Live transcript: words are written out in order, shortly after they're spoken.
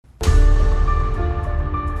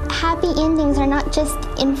happy endings are not just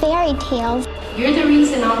in fairy tales. You're the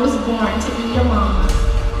reason I was born to be your mama.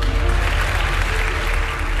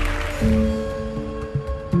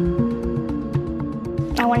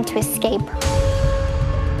 I wanted to escape.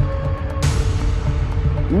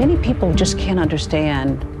 Many people just can't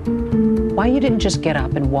understand why you didn't just get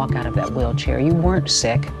up and walk out of that wheelchair. You weren't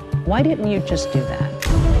sick. Why didn't you just do that?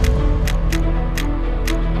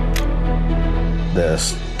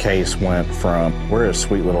 This case went from, where is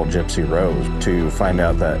sweet little Gypsy Rose, to find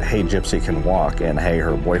out that, hey, Gypsy can walk, and hey,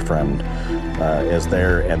 her boyfriend is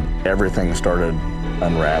there, and everything started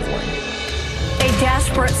unraveling. A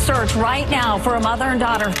desperate search right now for a mother and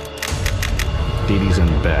daughter. Dee Dee's in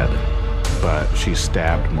bed, but she's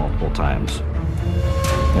stabbed multiple times.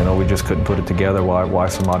 You know, we just couldn't put it together why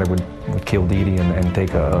somebody would kill Dee Dee and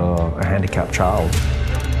take a handicapped child.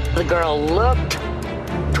 The girl looked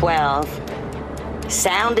 12,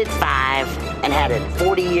 sounded 5, and had a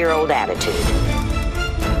 40-year-old attitude.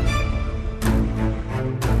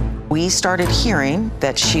 We started hearing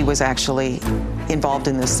that she was actually involved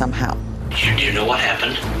in this somehow. You know what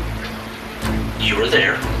happened? You were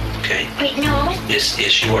there, okay? Wait, no.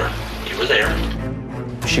 Yes, you were. You were there.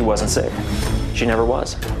 She wasn't sick. She never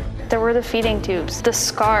was. There were the feeding tubes, the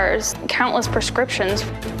scars, countless prescriptions.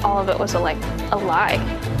 All of it was a lie.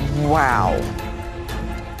 Wow.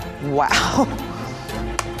 Wow.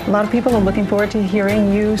 A lot of people are looking forward to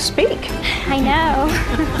hearing you speak. I know.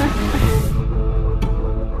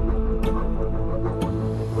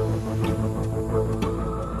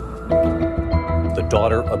 The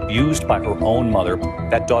daughter abused by her own mother,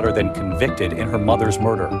 that daughter then convicted in her mother's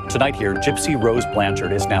murder. Tonight here, Gypsy Rose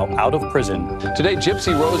Blanchard is now out of prison. Today,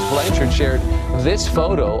 Gypsy Rose Blanchard shared this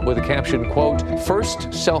photo with a caption, quote, "First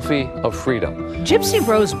selfie of freedom." Gypsy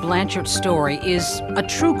Rose Blanchard's story is a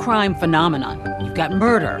true crime phenomenon. You've got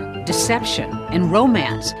murder, deception, and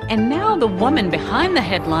romance. And now the woman behind the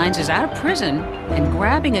headlines is out of prison and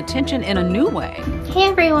grabbing attention in a new way. Hey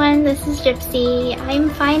everyone, this is Gypsy. I'm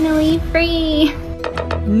finally free.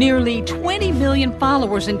 Nearly 20 million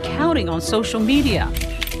followers and counting on social media.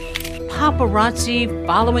 Paparazzi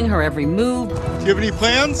following her every move. Do you have any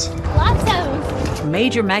plans? Lots of.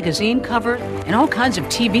 Major magazine cover and all kinds of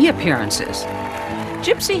TV appearances.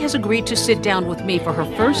 Gypsy has agreed to sit down with me for her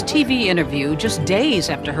first TV interview just days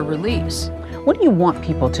after her release. What do you want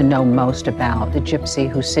people to know most about the Gypsy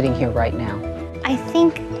who's sitting here right now? I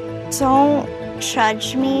think don't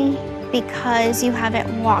judge me because you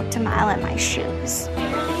haven't walked a mile in my shoes.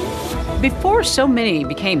 Before so many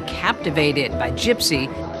became captivated by Gypsy,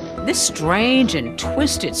 this strange and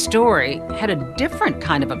twisted story had a different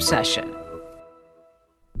kind of obsession.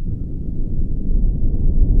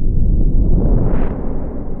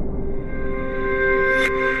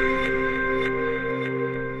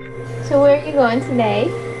 So where are you going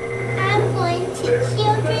today? I'm going to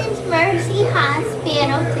Children's Mercy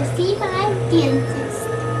Hospital to see my dentist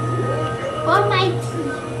for my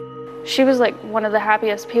teeth. She was like one of the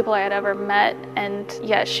happiest people I had ever met, and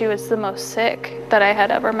yet she was the most sick that I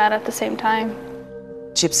had ever met at the same time.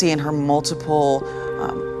 Gypsy and her multiple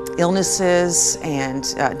illnesses and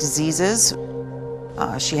diseases.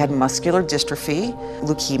 She had muscular dystrophy,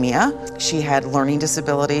 leukemia. She had learning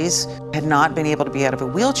disabilities, had not been able to be out of a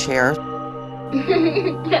wheelchair.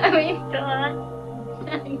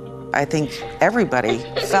 I think everybody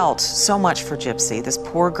felt so much for Gypsy, this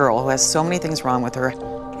poor girl who has so many things wrong with her,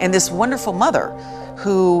 and this wonderful mother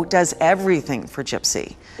who does everything for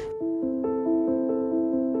Gypsy.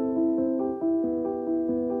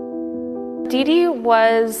 Dee Dee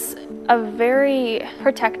was a very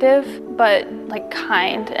protective but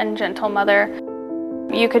kind and gentle mother.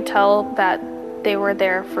 You could tell that they were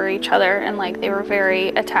there for each other and they were very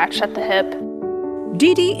attached at the hip.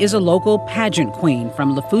 Dee Dee is a local pageant queen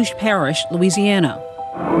from Lafourche Parish, Louisiana.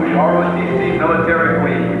 Military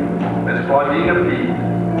Queen, Miss Claudina P.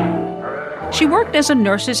 She worked as a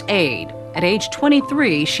nurse's aide. At age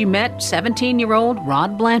 23, she met 17-year-old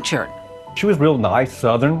Rod Blanchard. She was real nice,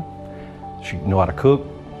 Southern. She knew how to cook.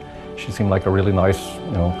 She seemed like a really nice,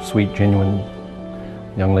 sweet, genuine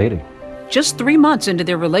young lady. Just 3 months into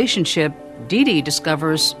their relationship, Dee Dee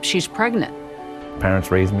discovers she's pregnant.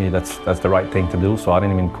 Parents raised me, that's the right thing to do, so I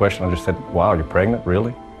didn't even question. I just said, wow, you're pregnant,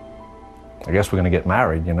 really? I guess we're gonna get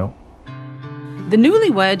married, The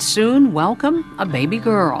newlyweds soon welcome a baby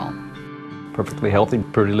girl. Perfectly healthy,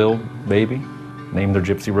 pretty little baby, named her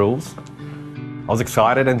Gypsy Rose. I was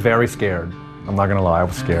excited and very scared. I'm not gonna lie, I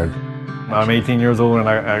was scared. I'm 18 years old and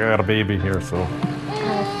I got a baby here, so.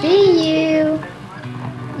 I see you.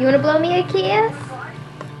 You wanna blow me a kiss?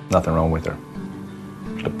 Nothing wrong with her.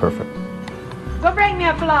 She looked perfect. Go bring me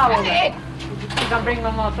a flower. You gonna bring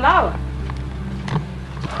me more flour?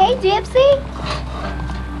 Hey, Gypsy.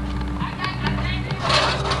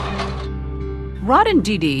 Rod and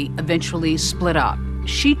Dee Dee eventually split up.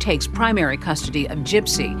 She takes primary custody of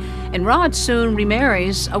Gypsy, and Rod soon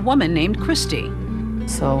remarries a woman named Christy.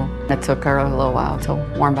 So it took her a little while to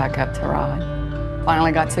warm back up to Rod.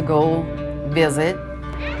 Finally got to go visit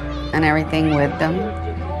and everything with them,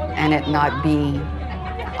 and it not be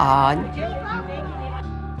odd.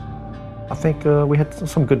 I think we had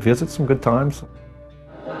some good visits, some good times.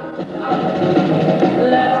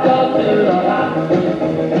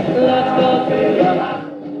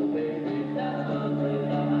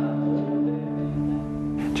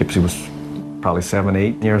 Gypsy was probably 7,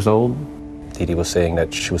 8 years old. Dee Dee was saying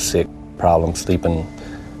that she was sick, problems sleeping,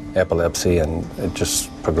 epilepsy, and it just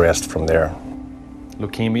progressed from there.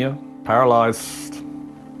 Leukemia, paralyzed,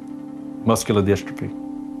 muscular dystrophy,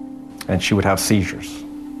 and she would have seizures.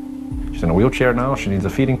 She's in a wheelchair now, she needs a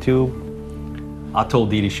feeding tube. I told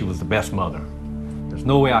Dee Dee she was the best mother. There's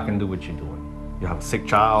no way I can do what you're doing. You have a sick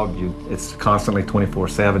child, it's constantly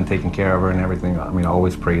 24/7 taking care of her and everything. I mean, I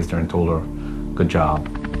always praised her and told her, good job.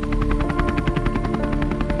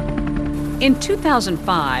 In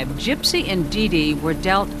 2005, Gypsy and Dee Dee were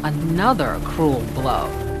dealt another cruel blow.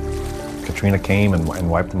 Katrina came and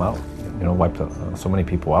wiped them out, wiped so many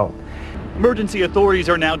people out. Emergency authorities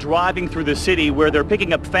are now driving through the city where they're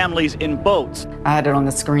picking up families in boats. I had it on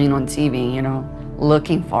the screen on TV,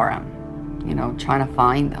 looking for them, trying to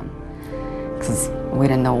find them, because we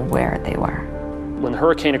didn't know where they were. When the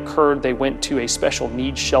hurricane occurred, they went to a special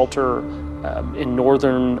needs shelter in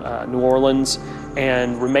northern New Orleans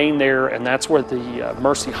and remained there, and that's where the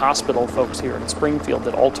Mercy Hospital folks here in Springfield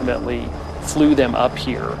that ultimately flew them up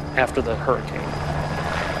here after the hurricane.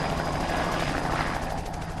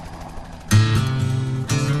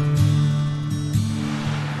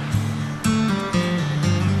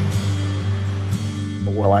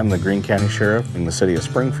 Well, I'm the Greene County Sheriff in the city of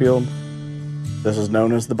Springfield. This is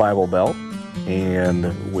known as the Bible Belt,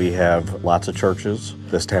 and we have lots of churches.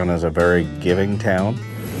 This town is a very giving town.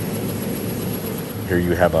 Here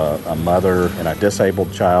you have a mother and a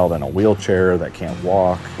disabled child in a wheelchair that can't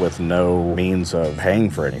walk with no means of paying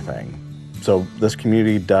for anything. So this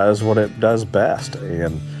community does what it does best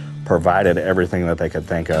and provided everything that they could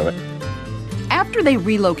think of. After they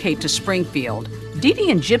relocate to Springfield, Dee Dee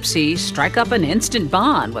and Gypsy strike up an instant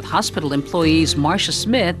bond with hospital employees Marcia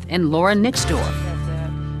Smith and Laura Nixdorf.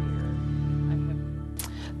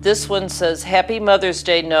 This one says, Happy Mother's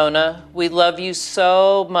Day, Nona. We love you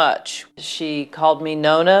so much. She called me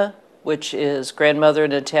Nona, which is grandmother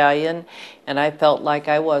in Italian, and I felt like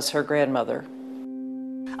I was her grandmother.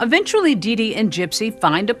 Eventually, Dee Dee and Gypsy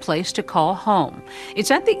find a place to call home. It's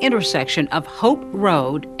at the intersection of Hope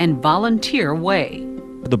Road and Volunteer Way.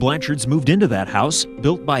 The Blanchards moved into that house,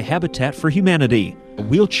 built by Habitat for Humanity. A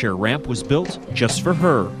wheelchair ramp was built just for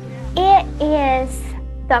her. It is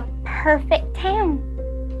the perfect town.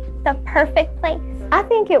 The perfect place. I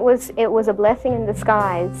think it was a blessing in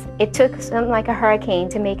disguise. It took something like a hurricane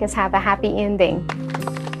to make us have a happy ending.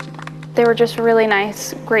 They were just really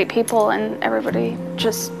nice, great people, and everybody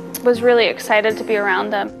just was really excited to be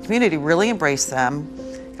around them. The community really embraced them,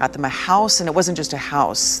 got them a house, and it wasn't just a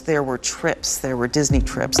house. There were trips, there were Disney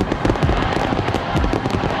trips.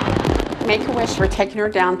 Make-A-Wish, we're taking her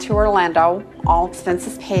down to Orlando, all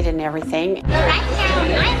expenses paid and everything. Right now,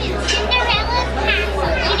 I'm in Cinderella's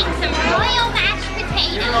castle eating some royal mashed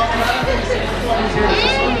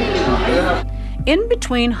potatoes. In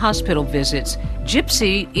between hospital visits,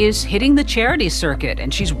 Gypsy is hitting the charity circuit,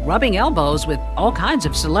 and she's rubbing elbows with all kinds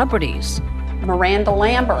of celebrities. Miranda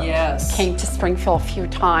Lambert came to Springfield a few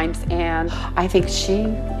times, and I think she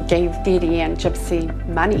gave Dee Dee and Gypsy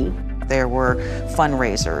money. There were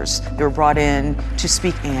fundraisers. They were brought in to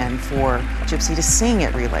speak and for Gypsy to sing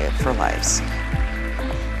at Relay for Lives.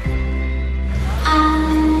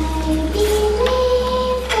 I believe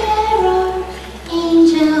there are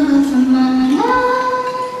angels among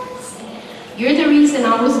us. You're the reason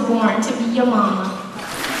I was born to be your mama.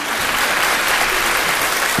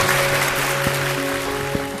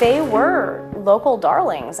 They were local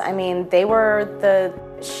darlings. I mean, they were the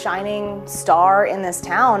shining star in this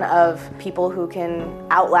town of people who can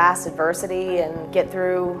outlast adversity and get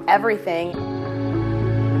through everything.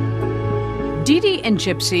 Dee Dee and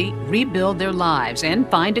Gypsy rebuild their lives and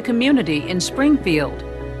find a community in Springfield.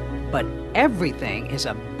 But everything is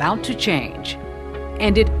about to change.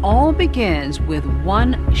 And it all begins with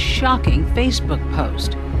one shocking Facebook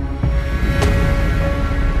post.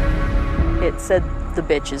 It said, the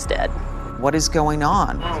bitch is dead. What is going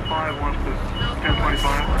on? 105 wants to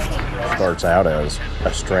Starts out as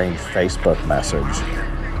a strange Facebook message.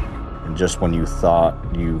 And just when you thought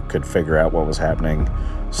you could figure out what was happening,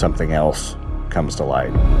 something else comes to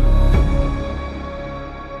light.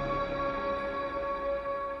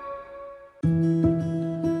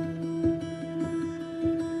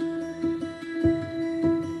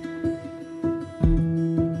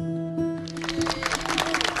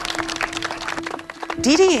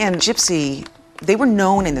 Dee Dee and Gypsy, they were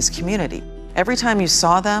known in this community. Every time you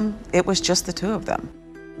saw them, it was just the two of them.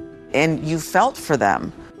 And you felt for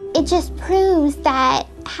them. It just proves that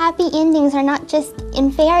happy endings are not just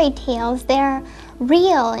in fairy tales, they're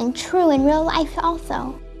real and true in real life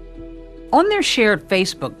also. On their shared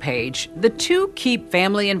Facebook page, the two keep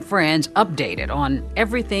family and friends updated on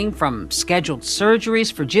everything from scheduled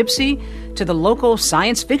surgeries for Gypsy to the local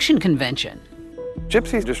science fiction convention.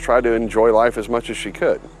 Gypsy just tried to enjoy life as much as she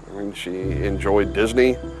could. I mean, she enjoyed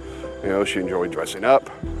Disney, you know, she enjoyed dressing up,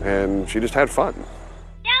 and she just had fun.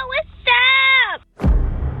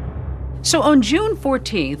 So on June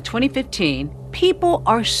 14th, 2015, people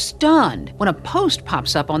are stunned when a post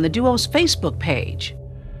pops up on the duo's Facebook page.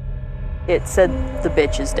 It said the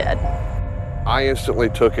bitch is dead. I instantly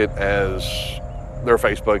took it as their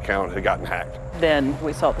Facebook account had gotten hacked. Then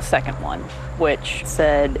we saw the second one, which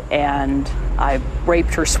said, and I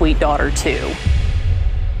raped her sweet daughter too.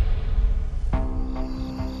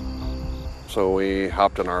 So we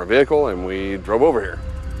hopped in our vehicle and we drove over here.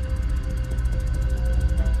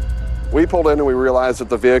 We pulled in and we realized that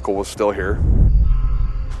the vehicle was still here.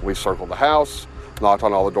 We circled the house, knocked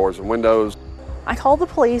on all the doors and windows. I called the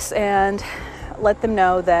police and let them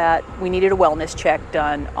know that we needed a wellness check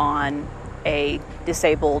done on a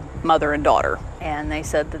disabled mother and daughter. And they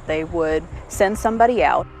said that they would send somebody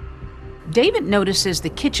out. David notices the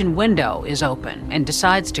kitchen window is open and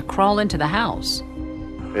decides to crawl into the house.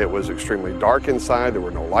 It was extremely dark inside. There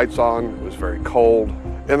were no lights on. It was very cold.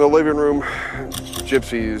 In the living room,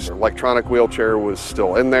 Gypsy's electronic wheelchair was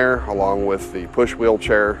still in there, along with the push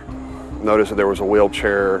wheelchair. Noticed that there was a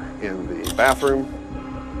wheelchair in the bathroom.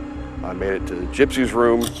 I made it to Gypsy's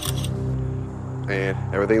room, and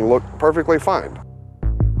everything looked perfectly fine.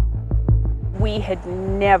 We had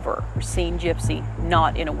never seen Gypsy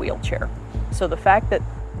not in a wheelchair. So the fact that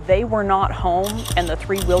they were not home and the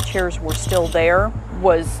three wheelchairs were still there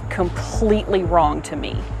was completely wrong to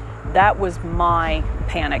me. That was my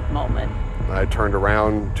panic moment. I turned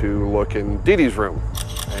around to look in Dee Dee's room,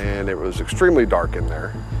 and it was extremely dark in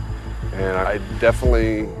there. And I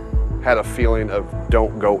definitely had a feeling of,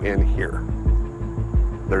 don't go in here.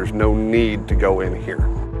 There's no need to go in here.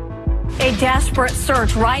 A desperate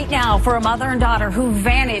search right now for a mother and daughter who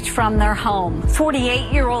vanished from their home.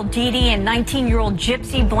 48-year-old Dee Dee and 19-year-old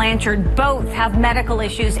Gypsy Blanchard both have medical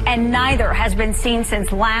issues, and neither has been seen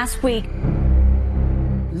since last week.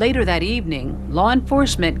 Later that evening, law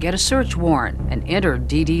enforcement get a search warrant and enter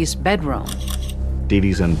Dee Dee's bedroom. Dee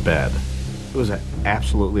Dee's in bed. It was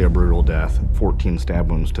absolutely a brutal death, 14 stab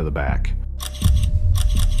wounds to the back.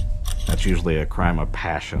 That's usually a crime of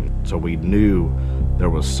passion, so we knew there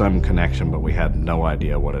was some connection, but we had no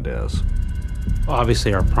idea what it is.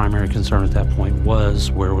 Obviously, our primary concern at that point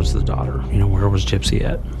was, where was the daughter? You know, where was Gypsy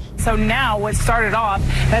at? So now what started off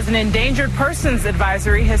as an endangered persons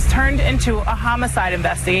advisory has turned into a homicide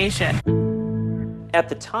investigation. At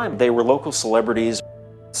the time, they were local celebrities,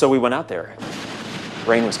 so we went out there.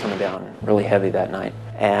 Rain was coming down really heavy that night,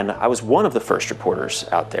 and I was one of the first reporters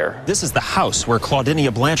out there. This is the house where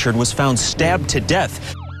Claudinia Blanchard was found stabbed to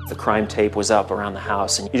death. The crime tape was up around the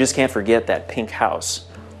house, and you just can't forget that pink house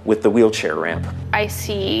with the wheelchair ramp. I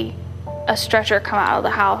see a stretcher come out of the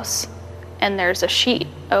house and there's a sheet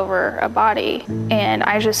over a body, and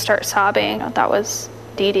I just start sobbing. That was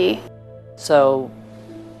Dee Dee. So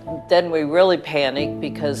then we really panicked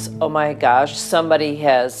because, oh my gosh, somebody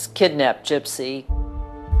has kidnapped Gypsy.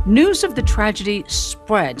 News of the tragedy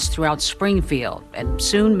spreads throughout Springfield and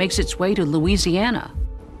soon makes its way to Louisiana.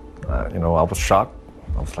 You know, I was shocked.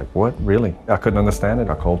 I was like, what, really? I couldn't understand it.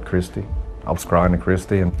 I called Christy. I was crying to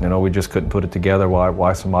Christy, and you know, we just couldn't put it together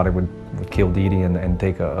why somebody would kill Dee Dee and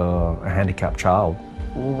take a handicapped child.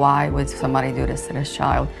 Why would somebody do this to this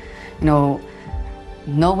child? You know,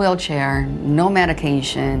 no wheelchair, no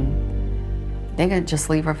medication. They could just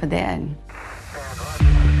leave her for dead.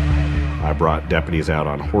 I brought deputies out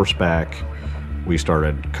on horseback. We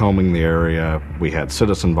started combing the area. We had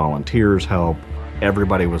citizen volunteers help.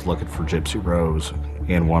 Everybody was looking for Gypsy Rose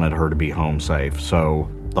and wanted her to be home safe. So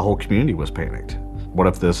the whole community was panicked. What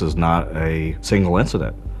if this is not a single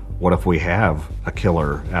incident? What if we have a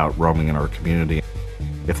killer out roaming in our community?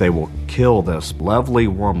 If they will kill this lovely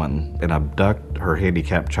woman and abduct her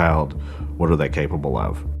handicapped child, What are they capable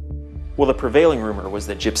of? Well, the prevailing rumor was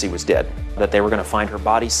that Gypsy was dead, that they were going to find her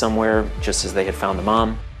body somewhere just as they had found the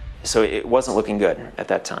mom. So it wasn't looking good at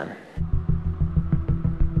that time.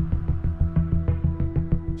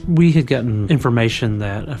 We had gotten information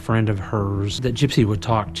that a friend of hers that Gypsy would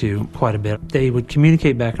talk to quite a bit. They would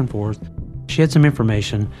communicate back and forth. She had some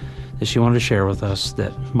information that she wanted to share with us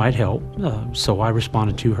that might help, so I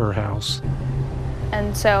responded to her house.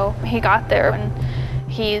 And so he got there and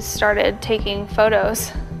he started taking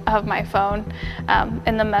photos of my phone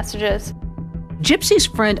and the messages. Gypsy's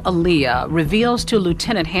friend Aaliyah reveals to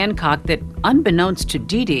Lieutenant Hancock that, unbeknownst to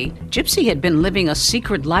Dee Dee, Gypsy had been living a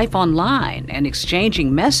secret life online and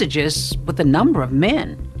exchanging messages with a number of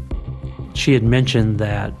men. She had mentioned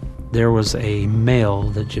that there was a male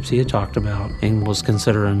that Gypsy had talked about and was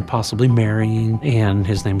considering possibly marrying, and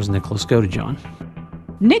his name was Nicholas Godejohn.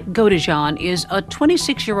 Nick Godejohn is a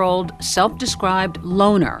 26-year-old self-described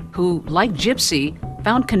loner who, like Gypsy,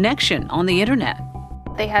 found connection on the internet.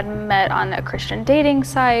 They had met on a Christian dating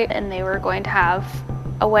site and they were going to have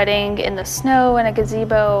a wedding in the snow in a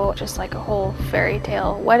gazebo, just like a whole fairy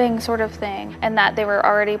tale wedding sort of thing, and that they were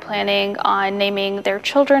already planning on naming their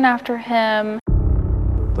children after him.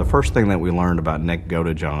 The first thing that we learned about Nick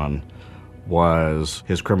Godejohn was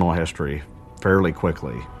his criminal history fairly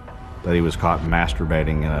quickly, that he was caught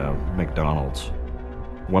masturbating in a McDonald's.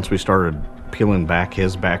 Once we started peeling back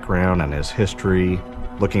his background and his history,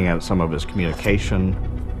 looking at some of his communication,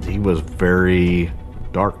 he was very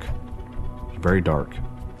dark, very dark.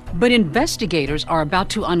 But investigators are about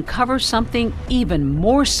to uncover something even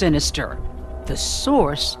more sinister, the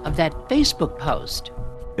source of that Facebook post.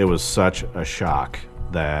 It was such a shock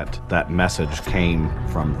that that message came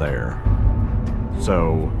from there.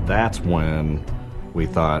 So that's when we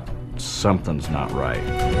thought something's not right.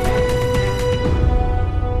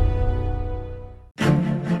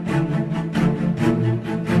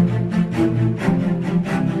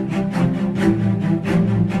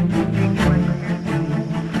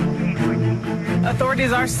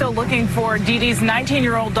 Authorities are still looking for Dee Dee's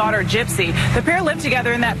 19-year-old daughter, Gypsy. The pair lived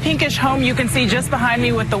together in that pinkish home you can see just behind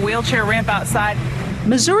me with the wheelchair ramp outside.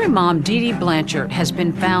 Missouri mom Dee Dee Blanchard has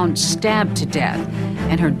been found stabbed to death,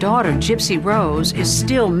 and her daughter, Gypsy Rose, is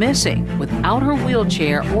still missing without her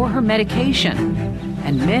wheelchair or her medication,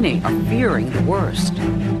 and many are fearing the worst.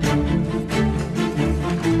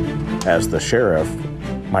 As the sheriff,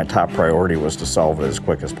 my top priority was to solve it as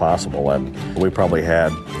quick as possible, and we probably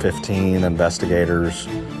had 15 investigators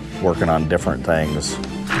working on different things,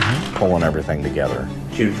 pulling everything together.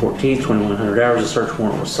 June 14th, 2100 hours, a search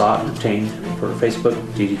warrant was sought and obtained for Facebook,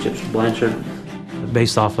 Dee Dee Gypsy Blanchard.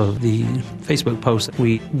 Based off of the Facebook post,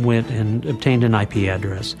 we went and obtained an IP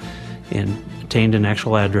address and obtained an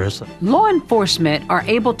actual address. Law enforcement are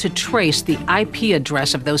able to trace the IP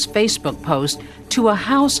address of those Facebook posts to a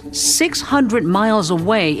house 600 miles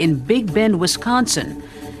away in Big Bend, Wisconsin.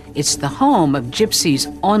 It's the home of Gypsy's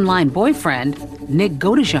online boyfriend, Nick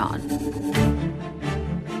Godejohn.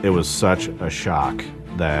 It was such a shock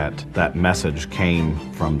that that message came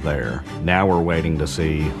from there. Now we're waiting to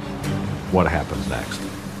see what happens next.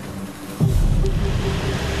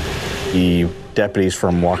 The deputies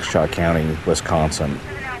from Waukesha County, Wisconsin,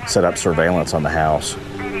 set up surveillance on the house.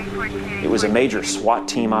 It was a major SWAT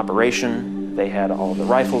team operation. They had all the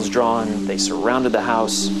rifles drawn. They surrounded the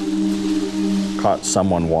house. Caught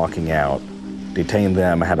someone walking out, detained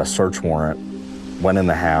them, had a search warrant, went in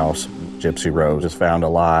the house. Gypsy Rose is found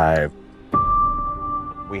alive.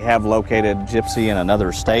 We have located Gypsy in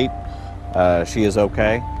another state. She is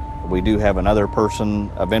okay. We do have another person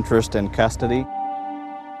of interest in custody.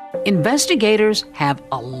 Investigators have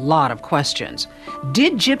a lot of questions.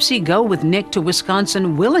 Did Gypsy go with Nick to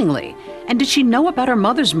Wisconsin willingly? And did she know about her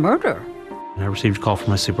mother's murder? I received a call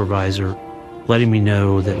from my supervisor letting me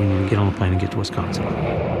know that we need to get on the plane and get to Wisconsin.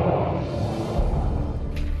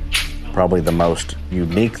 Probably the most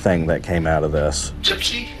unique thing that came out of this.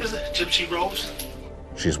 Gypsy? Is it Gypsy Rose?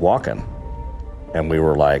 She's walking. And we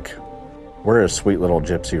were like, where is sweet little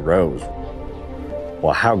Gypsy Rose?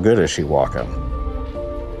 Well, how good is she walking?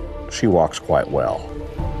 She walks quite well.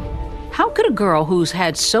 How could a girl who's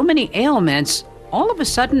had so many ailments all of a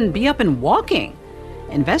sudden be up and walking?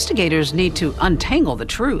 Investigators need to untangle the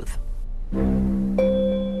truth. I'm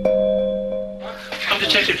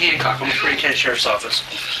Detective Hancock. I'm with Green County Sheriff's Office.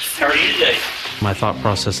 How are you today? My thought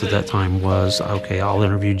process at that time was, okay, I'll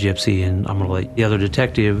interview Gypsy and I'm gonna let the other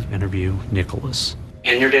detective interview Nicholas.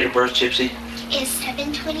 And your date of birth, Gypsy? Is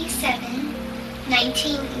 7/27,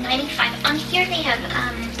 1995. On here they have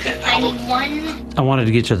 91. I wanted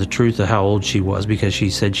to get to the truth of how old she was because she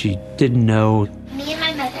said she didn't know. Me and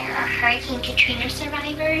my mother are Hurricane Katrina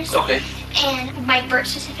survivors. Okay. and my birth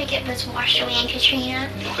certificate was washed away in Katrina.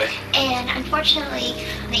 Okay. And unfortunately,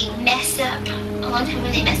 they messed up a long time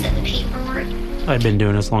ago. They messed up the paperwork. I'd been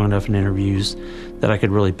doing this long enough in interviews that I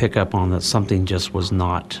could really pick up on that something just was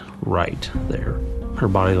not right there. Her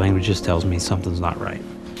body language just tells me something's not right.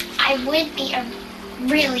 I would be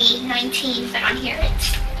really 19, but on here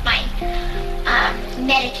it's my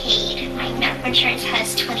Medicaid. My medical insurance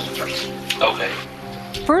has 23. Okay.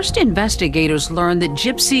 First, investigators learned that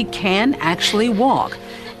Gypsy can actually walk,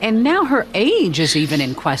 and now her age is even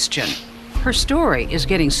in question. Her story is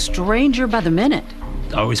getting stranger by the minute.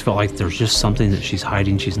 I always felt like there's just something that she's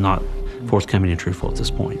hiding. She's not forthcoming and truthful at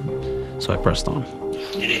this point. So I pressed on.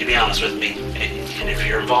 You need to be honest with me, and if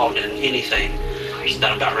you're involved in anything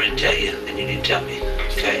that I'm about ready to tell you, then you need to tell me,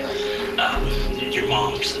 okay? Your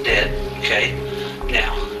mom's dead, okay?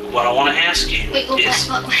 Now, what I want to ask you is,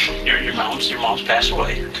 your mom's passed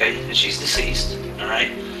away, okay? And she's deceased, all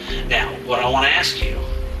right? Now, what I want to ask you,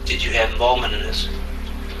 did you have involvement in this?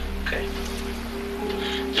 Okay.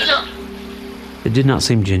 No. It did not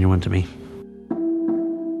seem genuine to me.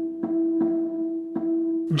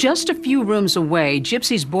 Just a few rooms away,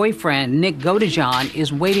 Gypsy's boyfriend, Nick Godejohn,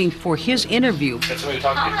 is waiting for his interview. That's what you're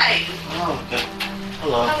talking Hi. Oh, okay.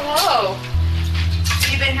 Hello. Hello.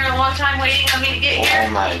 You've been here a long time waiting on me to get here?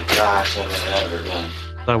 Oh my gosh, have I ever been.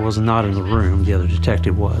 I was not in the room. The other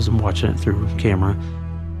detective was. I'm watching it through camera.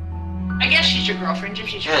 I guess she's your girlfriend,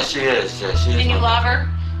 Gypsy's your Yeah, she is. Yeah, she is. And you love her?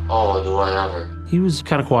 Oh, do I ever? He was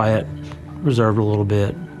kind of quiet, reserved a little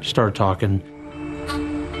bit, started talking.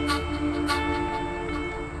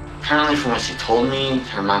 Apparently, from what she told me,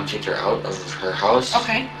 her mom kicked her out of her house.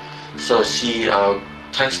 Okay. So she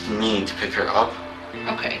texted me to pick her up.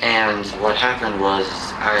 Okay. And what happened was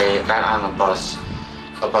I got on a bus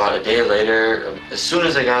about a day later. As soon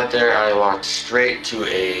as I got there, I walked straight to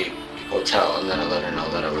a hotel, and then I let her know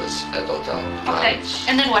that I was at the hotel. Okay.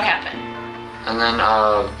 And then what happened? And then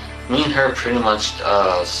me and her pretty much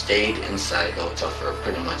stayed inside the hotel for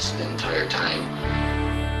pretty much the entire time.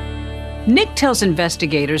 Nick tells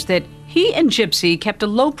investigators that he and Gypsy kept a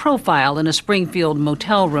low profile in a Springfield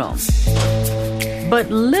motel room.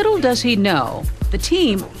 But little does he know, the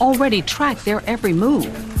team already tracked their every move.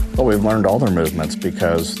 Well, we've learned all their movements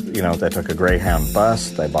because, they took a Greyhound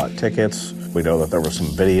bus, they bought tickets. We know that there was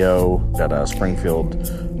some video at a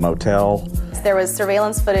Springfield motel. There was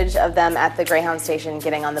surveillance footage of them at the Greyhound station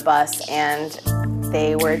getting on the bus, and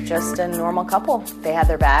they were just a normal couple. They had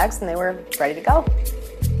their bags and they were ready to go.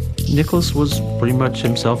 Nicholas was pretty much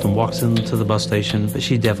himself and walks into the bus station, but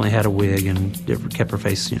she definitely had a wig and kept her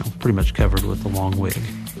face, pretty much covered with the long wig.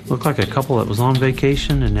 Looked like a couple that was on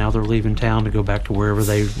vacation and now they're leaving town to go back to wherever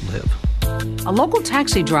they live. A local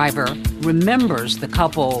taxi driver remembers the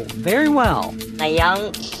couple very well. A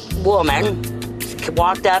young woman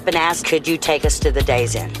walked up and asked, "Could you take us to the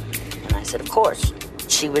Days Inn?" And I said, "Of course."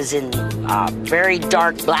 She was in a very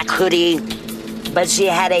dark black hoodie, but she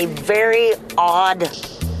had a very odd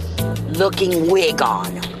looking wig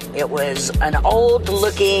on. It was an old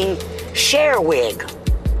looking Cher wig,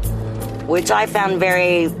 which I found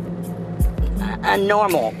very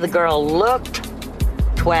abnormal. The girl looked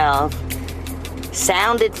 12,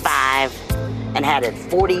 sounded 5, and had a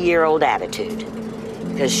 40-year-old attitude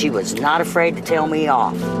because she was not afraid to tell me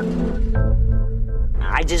off.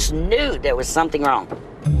 I just knew there was something wrong.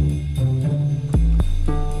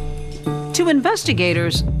 To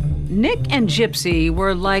investigators, Nick and Gypsy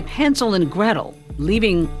were like Hansel and Gretel,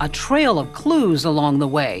 leaving a trail of clues along the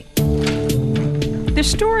way. Their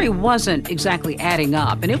story wasn't exactly adding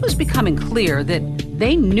up, and it was becoming clear that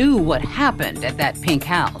they knew what happened at that pink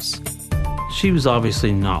house. She was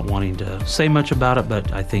obviously not wanting to say much about it,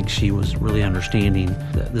 but I think she was really understanding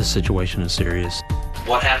that this situation is serious.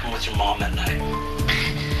 What happened with your mom that night?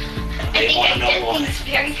 I think I did things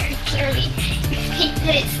very, very clearly. You think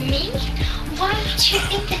that it's me? Why would you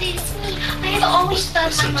think that it's me? I have always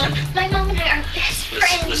thought my mom and I are best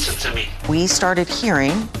friends. Listen to me. We started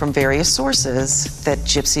hearing from various sources that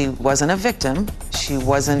Gypsy wasn't a victim, she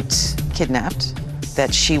wasn't kidnapped,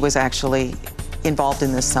 that she was actually involved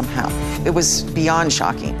in this somehow. It was beyond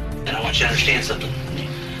shocking. And I want you to understand something.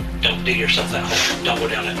 Don't dig yourself that hole. Don't go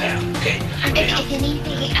down that path, okay? If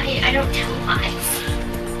anything, I don't tell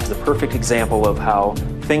lies. The perfect example of how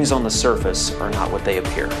things on the surface are not what they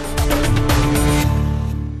appear.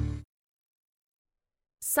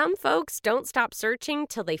 Some folks don't stop searching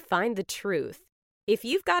till they find the truth. If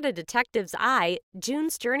you've got a detective's eye,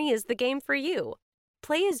 June's Journey is the game for you.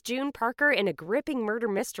 Play as June Parker in a gripping murder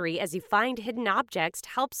mystery as you find hidden objects to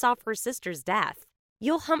help solve her sister's death.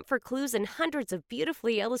 You'll hunt for clues in hundreds of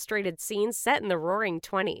beautifully illustrated scenes set in the Roaring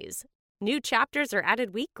 '20s. New chapters are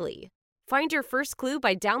added weekly. Find your first clue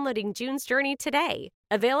by downloading June's Journey today.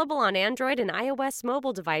 Available on Android and iOS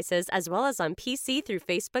mobile devices as well as on PC through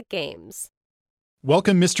Facebook Games.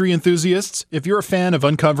 Welcome, mystery enthusiasts. If you're a fan of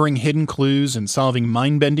uncovering hidden clues and solving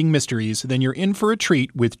mind-bending mysteries, then you're in for a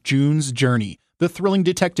treat with June's Journey, the thrilling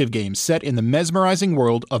detective game set in the mesmerizing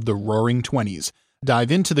world of the Roaring '20s. Dive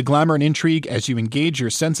into the glamour and intrigue as you engage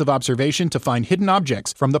your sense of observation to find hidden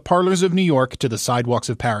objects from the parlors of New York to the sidewalks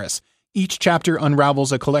of Paris. Each chapter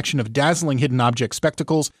unravels a collection of dazzling hidden object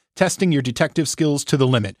spectacles, testing your detective skills to the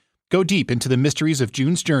limit. Go deep into the mysteries of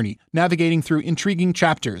June's Journey, navigating through intriguing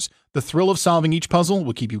chapters. The thrill of solving each puzzle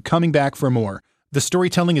will keep you coming back for more. The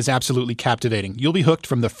storytelling is absolutely captivating. You'll be hooked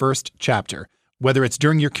from the first chapter. Whether it's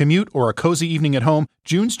during your commute or a cozy evening at home,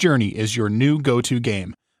 June's Journey is your new go-to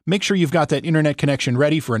game. Make sure you've got that internet connection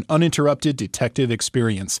ready for an uninterrupted detective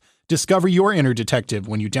experience. Discover your inner detective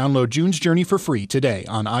when you download June's Journey for free today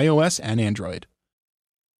on iOS and Android.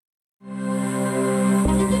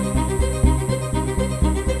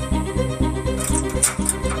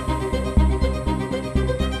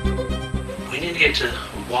 We need to get to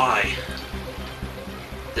why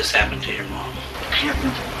this happened to your mom. I don't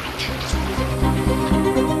know.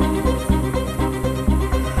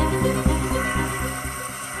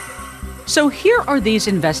 So here are these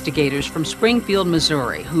investigators from Springfield,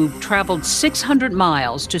 Missouri, who traveled 600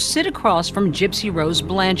 miles to sit across from Gypsy Rose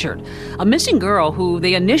Blanchard, a missing girl who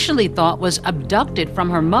they initially thought was abducted from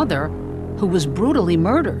her mother, who was brutally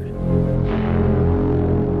murdered.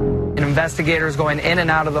 Investigators going in and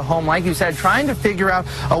out of the home, like you said, trying to figure out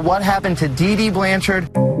what happened to Dee Dee Blanchard.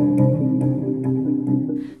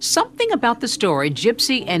 Something about the story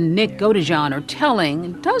Gypsy and Nick Godejohn are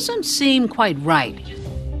telling doesn't seem quite right.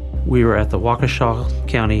 We were at the Waukesha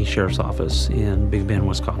County Sheriff's Office in Big Bend,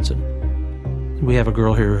 Wisconsin. We have a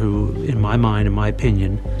girl here who, in my mind, in my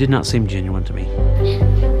opinion, did not seem genuine to me. Okay.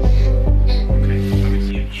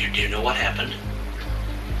 You do know what happened.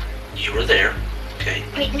 You were there, okay?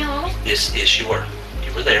 Wait, no. Yes, you were.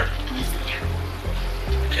 You were there. I wasn't there.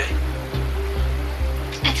 Okay.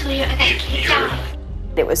 I told you I got kicked out.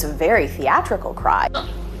 It was a very theatrical cry.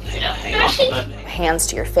 Hang on. Hands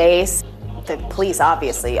to your face. The police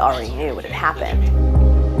obviously already knew what had happened.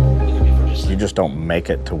 You just don't make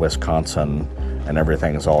it to Wisconsin and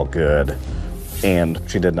everything's all good. And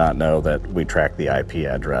she did not know that we tracked the IP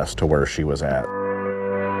address to where she was at.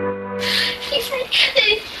 He said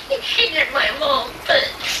he hated my mom,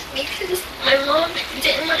 but because my mom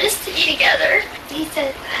didn't want us to be together, he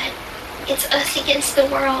said that it's us against the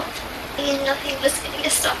world and nothing was going to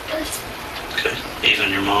stop us. Okay.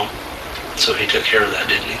 Even your mom. So he took care of that,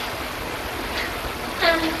 didn't he?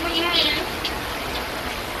 What do you mean?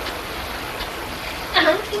 I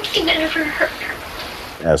don't think he would ever hurt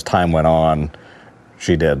her. As time went on,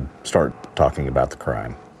 she did start talking about the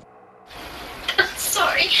crime. I'm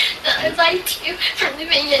sorry that I lied to you from the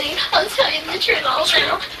beginning. I'll tell you the truth all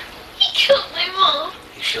now. He killed my mom.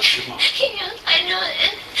 He killed your mom? Yes, I know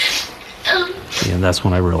it. And that's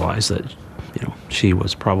when I realized that, she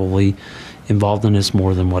was probably involved in this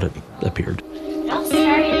more than what it appeared. I'll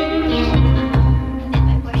start it.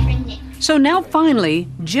 So now finally,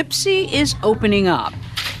 Gypsy is opening up.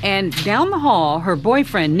 And down the hall, her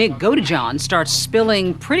boyfriend, Nick Godejohn, starts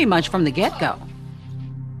spilling pretty much from the get-go.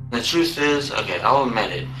 The truth is, okay, I'll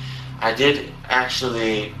admit it. I did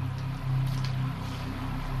actually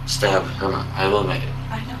stab her mom. I will admit it.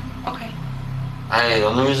 I know. Okay. The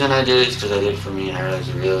only reason I did it is because I did it for me, and I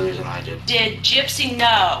realized the real reason I did. Did Gypsy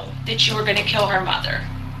know that you were going to kill her mother?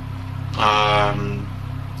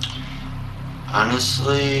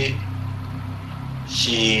 Honestly,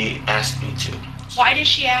 she asked me to. Why did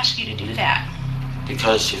she ask you to do that?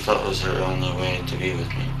 Because she felt it was her only way to be with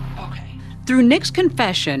me. Through Nick's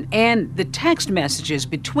confession and the text messages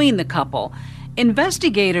between the couple,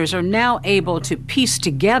 investigators are now able to piece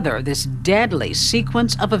together this deadly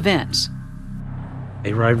sequence of events.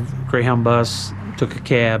 They arrived Greyhound bus, took a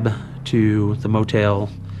cab to the motel,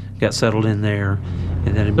 got settled in there,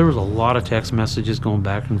 and then there was a lot of text messages going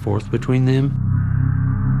back and forth between them.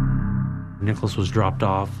 Nicholas was dropped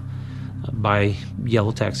off by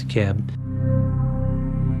yellow taxi cab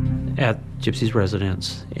at Gypsy's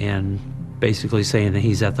residence and basically saying that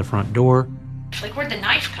he's at the front door. Like, where'd the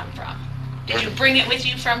knife come from? Did you bring it with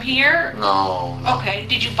you from here? No. Okay.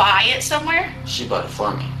 Did you buy it somewhere? She bought it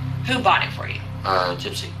for me. Who bought it for you?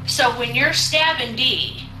 Gypsy. So when you're stabbing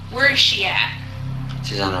Dee, where is she at?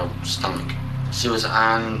 She's on her stomach. She was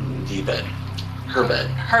on the bed. Her bed.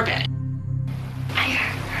 Her bed. I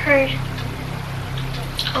heard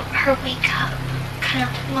her wake up, kind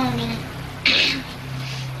of moaning,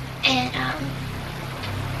 and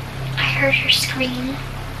I heard her scream,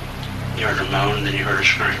 You heard her moan, and then you heard her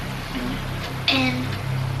scream. And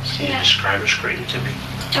Can you describe her scream to me?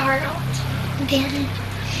 startled. Then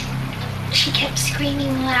she kept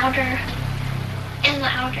screaming louder and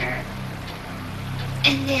louder.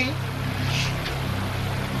 And then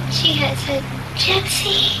she had said,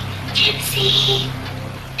 Gypsy, Gypsy.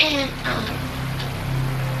 And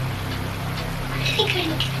I think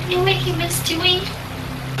I knew what he was doing.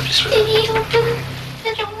 And he opened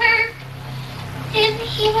the door. And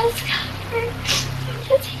he was covered.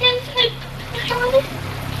 His hands had blood on it.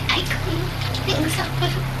 I cleaned things up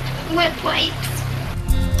with wipes.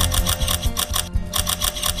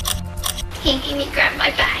 He made me grab my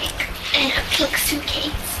bag and a pink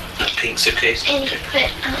suitcase. A pink suitcase? And he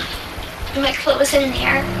put my clothes in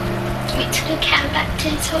there. We took a cab back to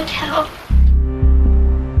his hotel.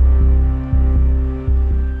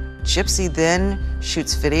 Gypsy then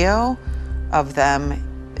shoots video of them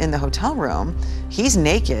in the hotel room. He's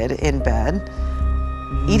naked in bed,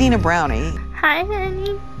 eating a brownie. Hi,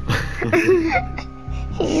 honey.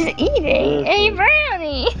 He's eating a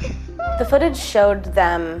brownie. The footage showed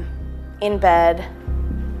them in bed,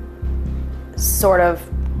 sort of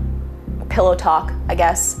pillow talk, I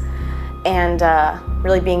guess, and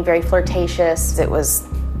really being very flirtatious. It was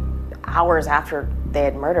hours after they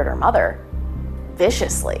had murdered her mother,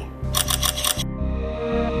 viciously.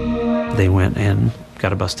 They went and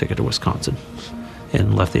got a bus ticket to Wisconsin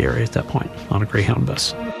and left the area at that point on a Greyhound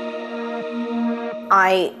bus.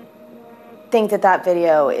 I think that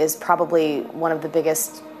video is probably one of the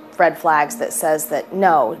biggest red flags that says that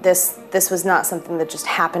no, this was not something that just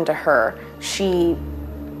happened to her. She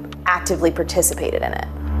actively participated in it.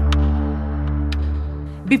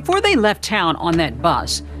 Before they left town on that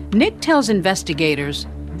bus, Nick tells investigators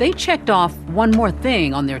they checked off one more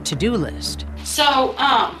thing on their to-do list. So,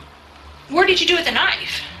 where did you do with the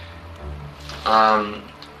knife?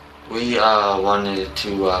 We wanted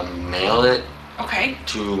to mail it Okay.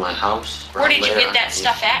 to my house. Where did you Later get on that the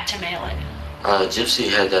stuff at to mail it? week. Gypsy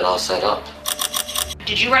had that all set up.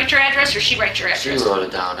 Did you write your address or she write your She address? wrote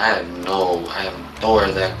it down. I have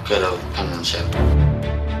nowhere that good of penmanship.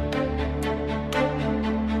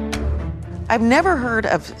 I've never heard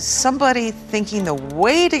of somebody thinking the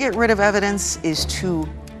way to get rid of evidence is to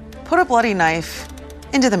put a bloody knife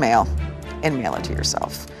into the mail and mail it to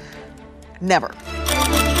yourself. Never.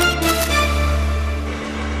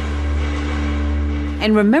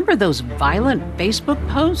 And remember those violent Facebook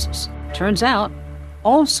posts? Turns out,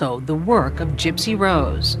 also the work of Gypsy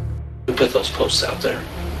Rose. Who put those posts out there?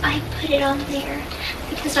 I put it on there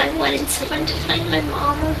because I wanted someone to find my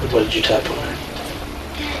mom. What did you type on there?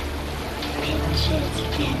 That bitch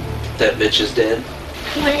is dead. That bitch is dead?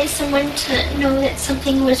 I wanted someone to know that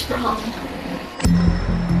something was wrong.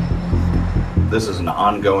 This is an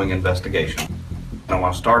ongoing investigation. I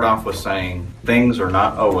want to start off with saying things are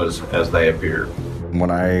not always as they appear. When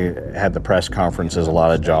I had the press conferences, a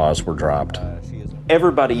lot of jaws were dropped.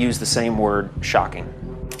 Everybody used the same word, shocking.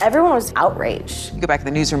 Everyone was outraged. You go back to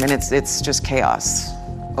the newsroom and it's just chaos.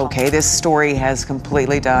 Okay, this story has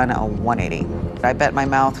completely done a 180. I bet my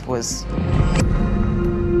mouth was...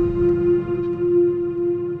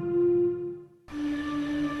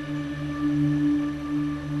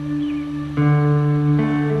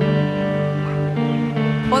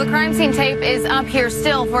 Well, the crime scene tape is up here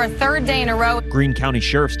still for a third day in a row. Greene County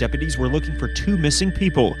Sheriff's deputies were looking for two missing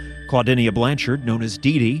people, Claudinia Blanchard, known as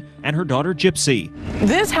Dee Dee, and her daughter Gypsy.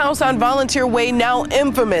 This house on Volunteer Way now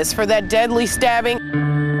infamous for that deadly stabbing.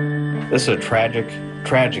 This is a tragic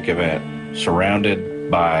event surrounded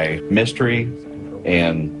by mystery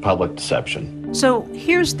and public deception. So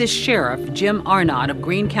here's this sheriff, Jim Arnott of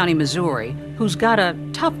Greene County, Missouri, who's got a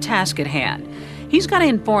tough task at hand. He's got to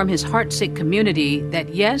inform his heartsick community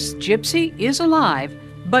that yes, Gypsy is alive,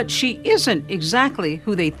 but she isn't exactly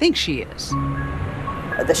who they think she is.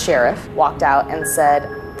 The sheriff walked out and said,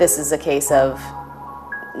 this is a case of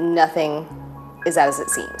nothing is as it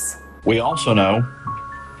seems. We also know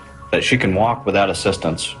that she can walk without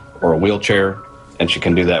assistance or a wheelchair, and she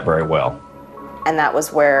can do that very well. And that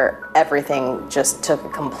was where everything just took a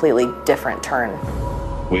completely different turn.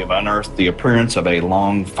 We have unearthed the appearance of a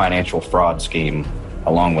long financial fraud scheme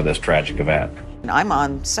along with this tragic event. I'm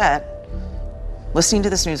on set, listening to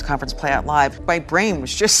this news conference play out live. My brain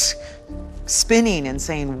was just spinning and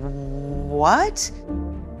saying, what?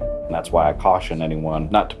 And that's why I caution anyone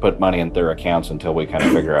not to put money in their accounts until we kind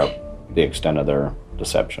of figure out the extent of their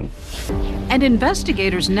deception. And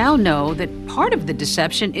investigators now know that part of the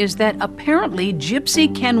deception is that apparently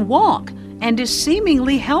Gypsy can walk and is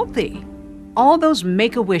seemingly healthy. All those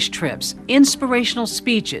Make-A-Wish trips, inspirational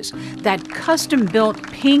speeches, that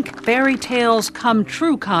custom-built pink fairy tales come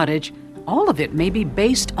true cottage, all of it may be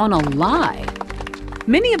based on a lie.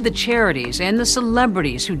 Many of the charities and the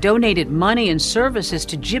celebrities who donated money and services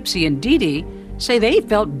to Gypsy and Dee Dee say they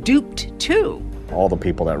felt duped too. All the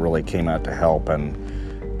people that really came out to help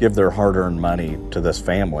and give their hard-earned money to this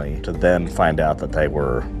family to then find out that they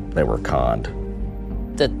were conned.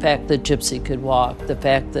 The fact that Gypsy could walk, the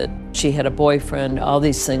fact that she had a boyfriend, all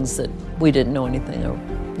these things that we didn't know anything,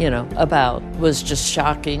 about was just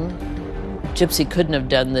shocking. Gypsy couldn't have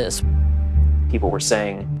done this. People were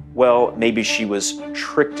saying, well, maybe she was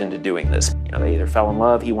tricked into doing this. They either fell in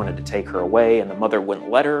love, he wanted to take her away, and the mother wouldn't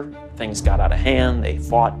let her. Things got out of hand, they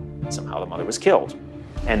fought, somehow the mother was killed.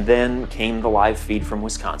 And then came the live feed from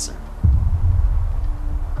Wisconsin.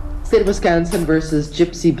 State of Wisconsin versus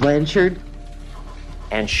Gypsy Blanchard.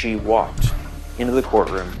 And she walked into the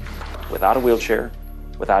courtroom without a wheelchair,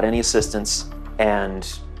 without any assistance, and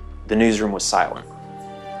the newsroom was silent.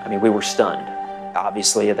 I mean, we were stunned.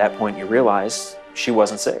 Obviously, at that point, you realize she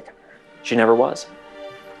wasn't sick. She never was.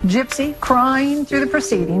 Gypsy crying through the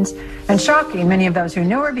proceedings and shocking many of those who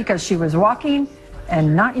knew her because she was walking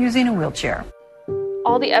and not using a wheelchair.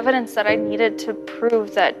 All the evidence that I needed to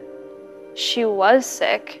prove that she was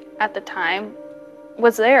sick at the time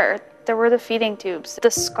was there. There were the feeding tubes, the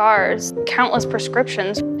scars, countless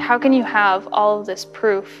prescriptions. How can you have all of this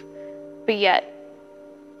proof, but yet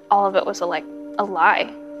all of it was a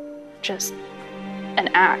lie, just an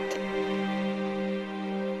act?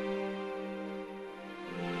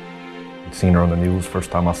 I'd seen her on the news. First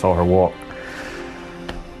time I saw her walk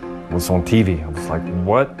was on TV. I was like,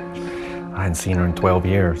 what? I hadn't seen her in 12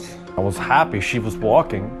 years. I was happy she was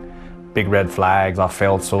walking. Big red flags. I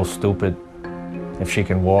felt so stupid. If she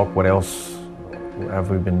can walk, what else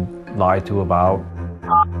have we been lied to about?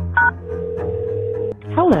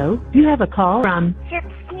 Hello, you have a call from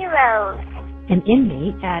Gypsy Rose, an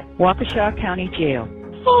inmate at Waukesha County Jail.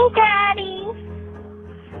 Hey, Daddy.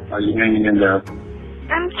 Are you hanging in there?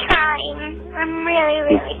 I'm trying. I'm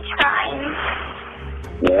really trying.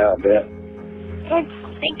 Yeah, I bet. It's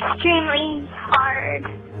extremely hard.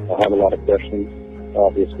 I have a lot of questions,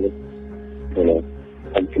 obviously.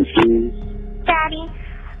 I'm confused. Daddy,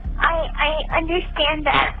 I understand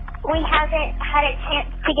that we haven't had a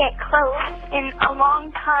chance to get close in a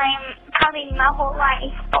long time, probably my whole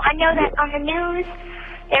life. I know that on the news,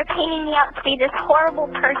 they're painting me out to be this horrible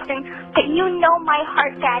person, but you know my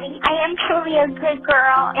heart, Daddy. I am truly a good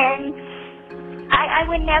girl, and I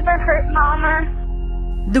would never hurt Mama.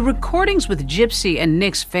 The recordings with Gypsy and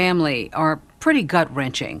Nick's family are pretty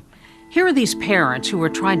gut-wrenching. Here are these parents who are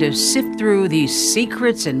trying to sift through these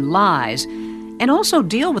secrets and lies and also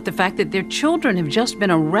deal with the fact that their children have just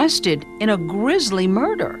been arrested in a grisly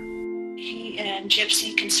murder. He and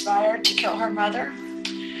Gypsy conspired to kill her mother.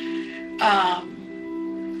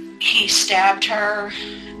 He stabbed her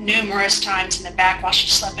numerous times in the back while she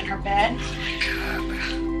slept in her bed.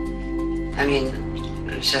 I mean,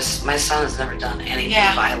 it's just, my son has never done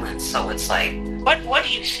anything violent, so it's like... What do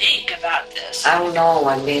you think about this? I don't know.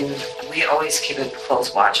 I mean, we always keep a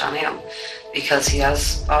close watch on him because he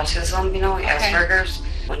has autism, he has Asperger's.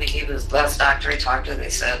 When he was last doctor he talked to, they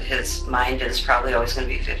said his mind is probably always going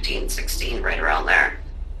to be 15, 16, right around there.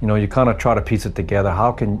 You kind of try to piece it together.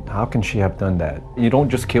 How can she have done that? You don't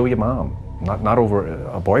just kill your mom, not over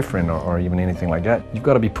a boyfriend or even anything like that. You've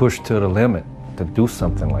got to be pushed to the limit to do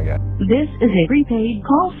something like that. This is a prepaid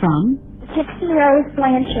call from Gypsy Rose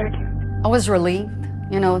Blanchard. I was relieved,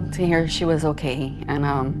 to hear she was okay, and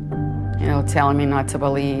telling me not to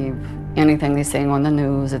believe anything they're saying on the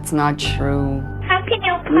news. It's not true. How can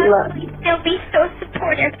you possibly still be so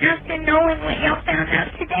supportive after knowing what you found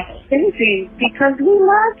out today? Gypsy, because we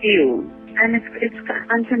love you, and it's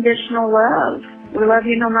unconditional love. We love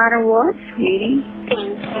you no matter what, sweetie.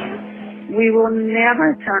 Thank you. We will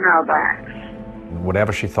never turn our backs.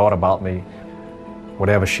 Whatever she thought about me,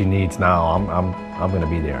 whatever she needs now, I'm going to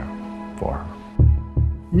be there for her.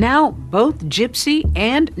 Now, both Gypsy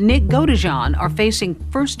and Nick Godejohn are facing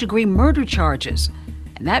first-degree murder charges,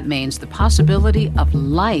 and that means the possibility of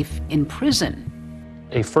life in prison.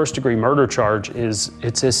 A first-degree murder charge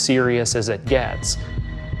it's as serious as it gets.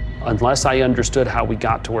 Unless I understood how we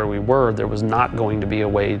got to where we were, there was not going to be a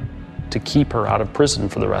way to keep her out of prison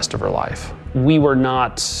for the rest of her life. We were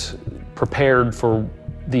not prepared for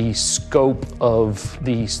the scope of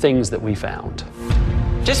these things that we found.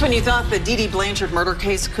 Just when you thought the Dee Dee Blanchard murder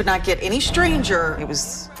case could not get any stranger, it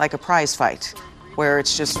was like a prize fight, where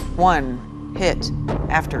it's just one hit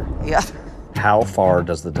after the other. How far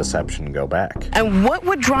does the deception go back? And what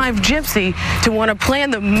would drive Gypsy to want to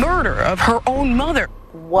plan the murder of her own mother?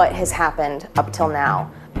 What has happened up till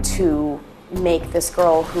now to make this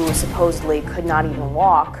girl who supposedly could not even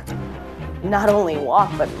walk not only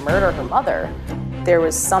walk but murder her mother, there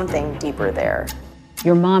was something deeper there.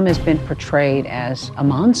 Your mom has been portrayed as a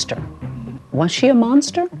monster. Was she a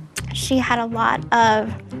monster? She had a lot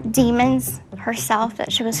of demons herself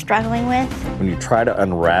that she was struggling with. When you try to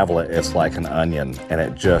unravel it, it's like an onion, and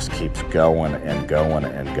it just keeps going and going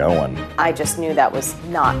and going. I just knew that was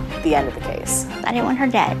not the end of the case. I didn't want her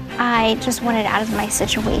dead. I just wanted out of my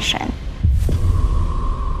situation.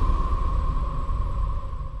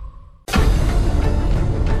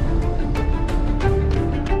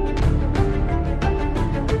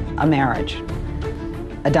 A marriage,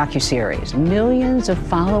 a docuseries, millions of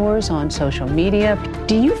followers on social media.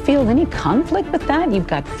 Do you feel any conflict with that? You've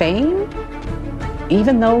got fame,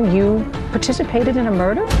 even though you participated in a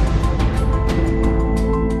murder?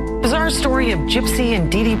 Bizarre story of Gypsy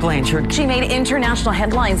and Dee Dee Blanchard. She made international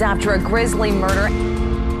headlines after a grisly murder.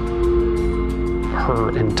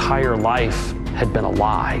 Her entire life had been a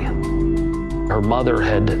lie. Her mother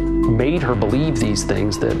had made her believe these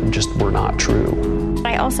things that just were not true.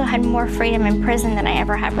 I also had more freedom in prison than I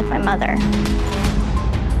ever had with my mother.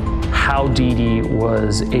 How Dee Dee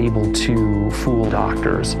was able to fool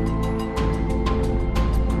doctors.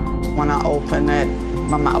 When I opened it,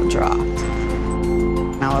 my mouth dropped.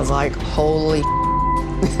 I was like, holy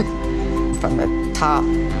from the top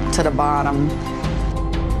to the bottom,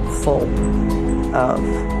 full of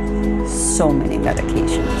so many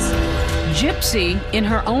medications. Gypsy, in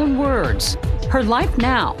her own words, her life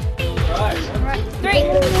now.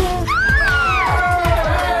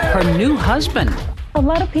 Her new husband. A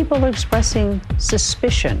lot of people are expressing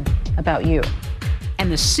suspicion about you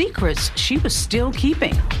and the secrets she was still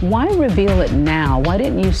keeping. Why reveal it now? Why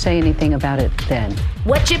didn't you say anything about it then?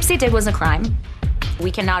 What Gypsy did was a crime.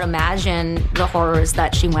 We cannot imagine the horrors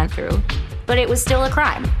that she went through, but it was still a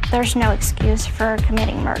crime. There's no excuse for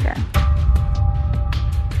committing murder.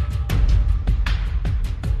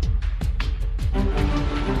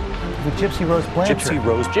 With Gypsy Rose Blanchard.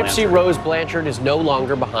 Gypsy Rose Blanchard is no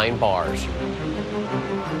longer behind bars.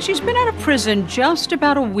 She's been out of prison just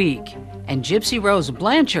about a week, and Gypsy Rose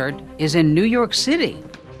Blanchard is in New York City.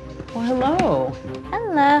 Well, hello.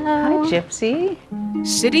 Hello. Hi, Gypsy.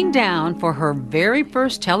 Sitting down for her very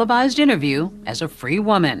first televised interview as a free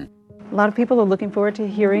woman. A lot of people are looking forward to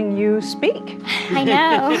hearing you speak. I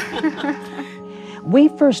know. We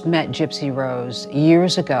first met Gypsy Rose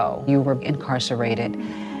years ago. You were incarcerated.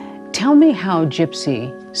 Tell me how Gypsy,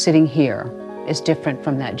 sitting here, is different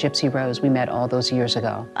from that Gypsy Rose we met all those years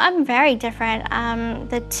ago. I'm very different.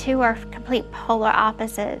 The two are complete polar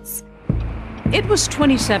opposites. It was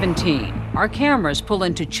 2017. Our cameras pull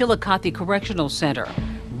into Chillicothe Correctional Center,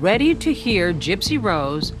 ready to hear Gypsy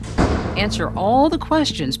Rose answer all the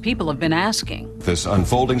questions people have been asking. This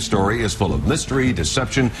unfolding story is full of mystery,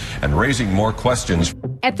 deception, and raising more questions.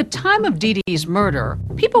 At the time of Dee Dee's murder,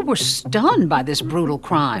 people were stunned by this brutal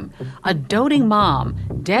crime. A doting mom,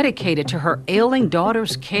 dedicated to her ailing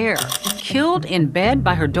daughter's care, killed in bed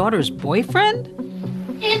by her daughter's boyfriend?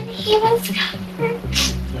 And he was covered.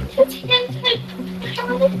 His hands had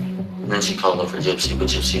blood on it. And then she called up for Gypsy, but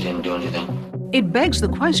Gypsy didn't do anything. It begs the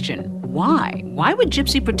question, why? Why would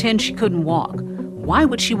Gypsy pretend she couldn't walk? Why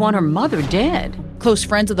would she want her mother dead? Close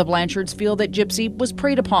friends of the Blanchards feel that Gypsy was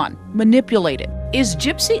preyed upon, manipulated. Is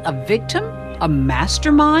Gypsy a victim, a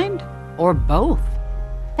mastermind, or both?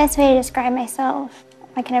 Best way to describe myself,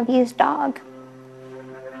 like an abused dog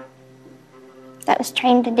that was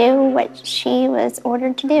trained to do what she was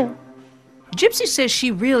ordered to do. Gypsy says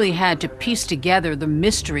she really had to piece together the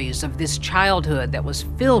mysteries of this childhood that was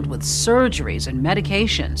filled with surgeries and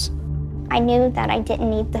medications. I knew that I didn't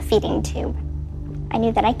need the feeding tube. I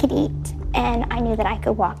knew that I could eat, and I knew that I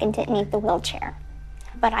could walk and didn't need the wheelchair.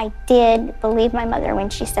 But I did believe my mother when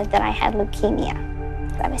she said that I had leukemia.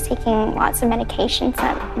 I was taking lots of medications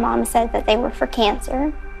that Mom said that they were for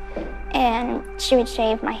cancer, and she would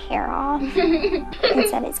shave my hair off and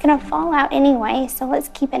said, it's gonna fall out anyway, so let's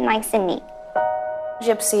keep it nice and neat.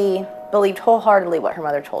 Gypsy believed wholeheartedly what her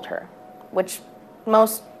mother told her, which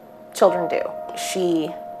most children do. She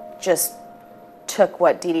just took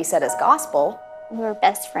what Dee Dee said as gospel. We were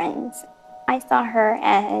best friends. I saw her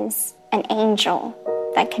as an angel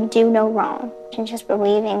that could do no wrong. And just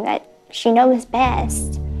believing that she knows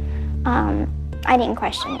best, I didn't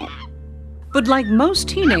question it. But like most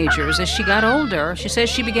teenagers, as she got older, she says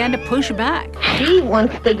she began to push back. He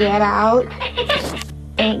wants to get out.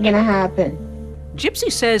 Ain't gonna happen.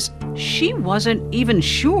 Gypsy says she wasn't even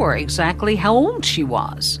sure exactly how old she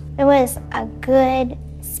was. It was a good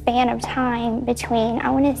span of time between, I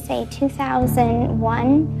want to say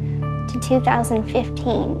 2001 to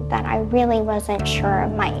 2015 that I really wasn't sure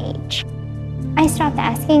of my age. I stopped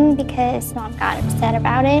asking because Mom got upset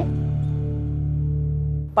about it.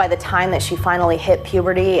 By the time that she finally hit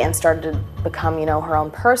puberty and started to become, her own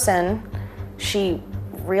person, she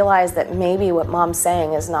realized that maybe what Mom's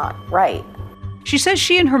saying is not right. She says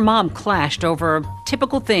she and her mom clashed over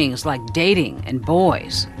typical things like dating and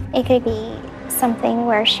boys. It could be something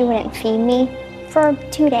where she wouldn't feed me for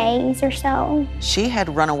 2 days or so. She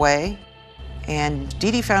had run away, and Dee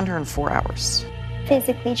Dee found her in 4 hours.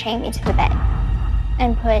 Physically chained me to the bed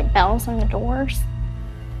and put bells on the doors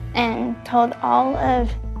and told all of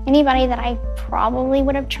anybody that I probably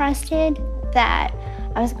would have trusted that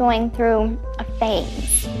I was going through a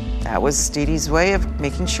phase. That was Dee Dee's way of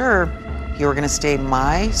making sure you were going to stay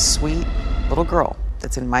my sweet little girl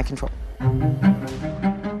that's in my control.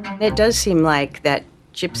 It does seem like that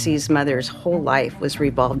Gypsy's mother's whole life was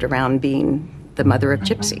revolved around being the mother of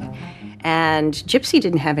Gypsy. And Gypsy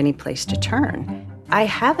didn't have any place to turn. I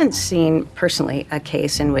haven't seen, personally, a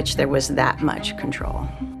case in which there was that much control.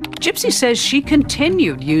 Gypsy says she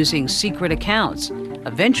continued using secret accounts,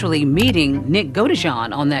 eventually meeting Nick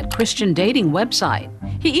Godejohn on that Christian dating website.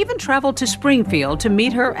 He even traveled to Springfield to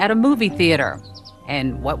meet her at a movie theater.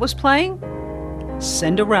 And what was playing?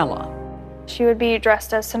 Cinderella. She would be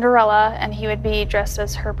dressed as Cinderella, and he would be dressed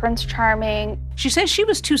as her Prince Charming. She says she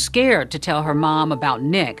was too scared to tell her mom about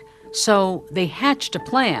Nick, so they hatched a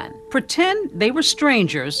plan. Pretend they were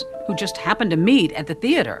strangers who just happened to meet at the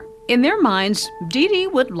theater. In their minds, Dee Dee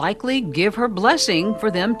would likely give her blessing for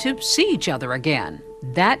them to see each other again.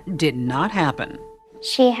 That did not happen.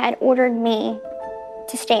 She had ordered me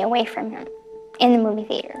to stay away from him in the movie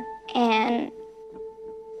theater, and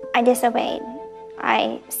I disobeyed.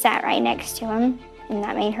 I sat right next to him, and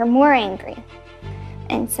that made her more angry.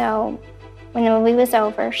 And so when the movie was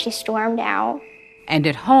over, she stormed out. And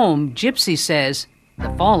at home, Gypsy says the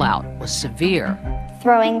fallout was severe.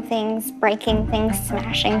 Throwing things, breaking things,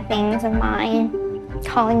 smashing things of mine,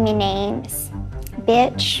 calling me names.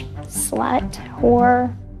 Bitch, slut,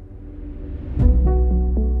 whore.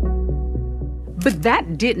 But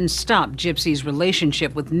that didn't stop Gypsy's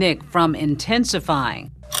relationship with Nick from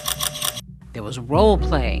intensifying. There was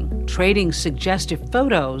role-playing, trading suggestive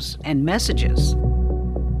photos and messages.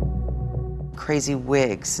 Crazy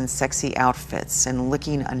wigs and sexy outfits and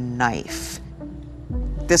licking a knife.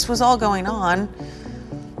 This was all going on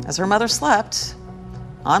as her mother slept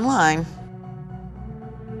online.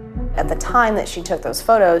 At the time that she took those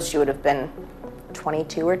photos, she would have been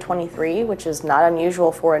 22 or 23, which is not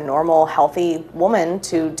unusual for a normal, healthy woman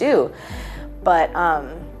to do. But,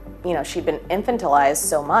 she'd been infantilized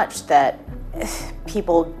so much that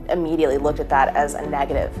people immediately looked at that as a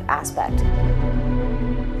negative aspect.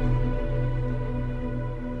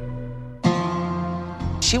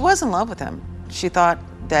 She was in love with him. She thought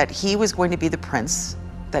that he was going to be the prince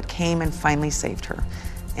that came and finally saved her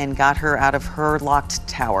and got her out of her locked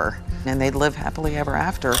tower, and they'd live happily ever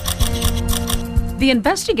after. The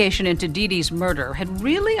investigation into Dee Dee's murder had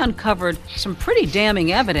really uncovered some pretty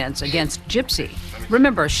damning evidence against Gypsy.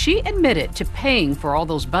 Remember, she admitted to paying for all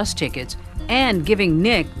those bus tickets and giving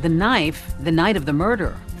Nick the knife the night of the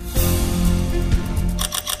murder.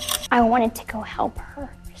 I wanted to go help her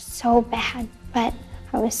so bad, but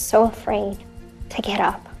I was so afraid to get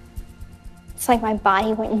up. It's like my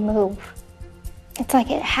body wouldn't move. It's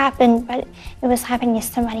like it happened, but it was happening to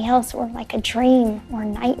somebody else, or like a dream or a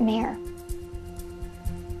nightmare.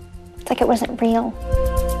 It's like it wasn't real.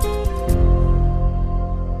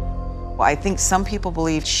 I think some people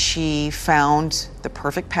believe she found the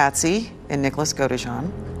perfect patsy in Nicholas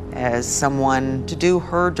Godejohn as someone to do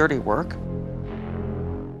her dirty work.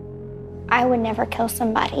 I would never kill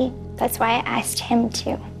somebody. That's why I asked him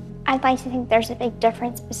to. I'd like to think there's a big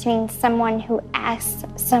difference between someone who asks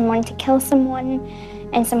someone to kill someone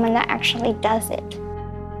and someone that actually does it.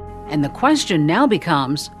 And the question now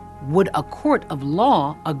becomes, would a court of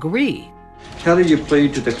law agree? How do you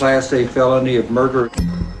plead to the Class A felony of murder?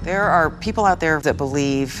 There are people out there that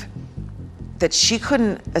believe that she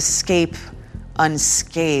couldn't escape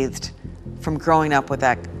unscathed from growing up with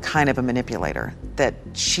that kind of a manipulator, that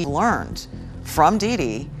she learned from Dee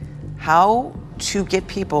Dee how to get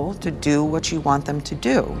people to do what you want them to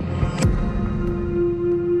do.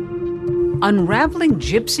 Unraveling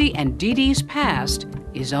Gypsy and Dee Dee's past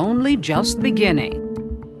is only just the beginning.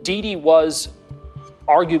 Dee Dee was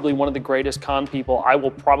arguably one of the greatest con people I will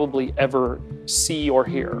probably ever see or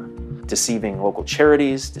hear. Deceiving local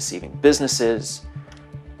charities, deceiving businesses.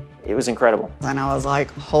 It was incredible. And I was like,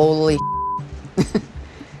 holy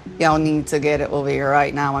y'all need to get it over here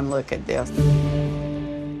right now and look at this.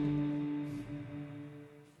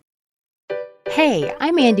 Hey,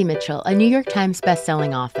 I'm Andy Mitchell, a New York Times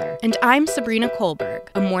bestselling author. And I'm Sabrina Kohlberg,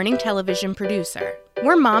 a morning television producer.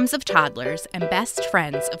 We're moms of toddlers and best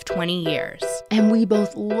friends of 20 years. And we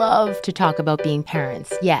both love to talk about being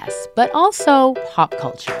parents, yes, but also pop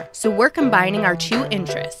culture. So we're combining our two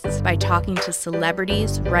interests by talking to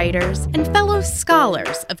celebrities, writers, and fellow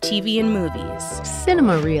scholars of TV and movies.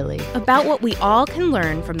 Cinema, really. About what we all can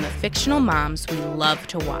learn from the fictional moms we love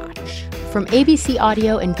to watch. From ABC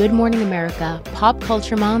Audio and Good Morning America, Pop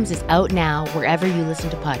Culture Moms is out now wherever you listen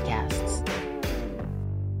to podcasts.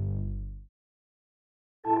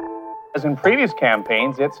 As in previous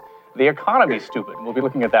campaigns, it's the economy, stupid. We'll be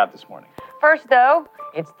looking at that this morning. First, though,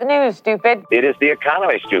 it's the news, stupid. It is the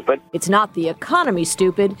economy, stupid. It's not the economy,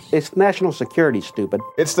 stupid. It's national security, stupid.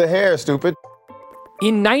 It's the hair, stupid.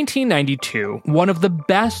 In 1992, one of the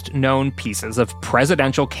best-known pieces of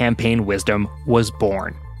presidential campaign wisdom was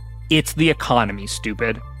born. It's the economy,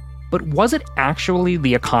 stupid. But was it actually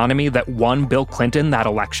the economy that won Bill Clinton that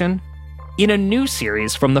election? In a new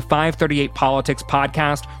series from the 538 Politics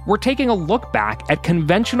podcast, we're taking a look back at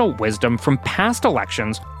conventional wisdom from past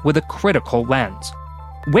elections with a critical lens.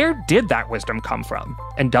 Where did that wisdom come from?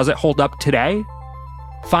 And does it hold up today?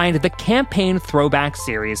 Find the Campaign Throwback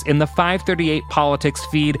series in the 538 Politics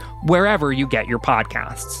feed wherever you get your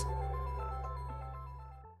podcasts.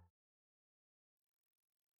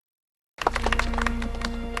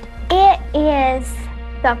 It is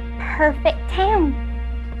the perfect town.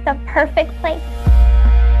 The perfect place.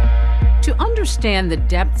 To understand the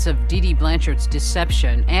depths of Dee Dee Blanchard's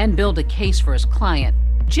deception and build a case for his client,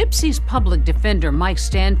 Gypsy's public defender, Mike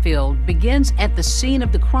Stanfield, begins at the scene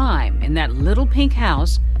of the crime in that little pink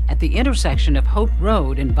house at the intersection of Hope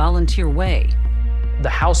Road and Volunteer Way. The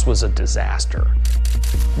house was a disaster.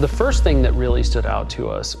 The first thing that really stood out to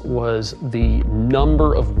us was the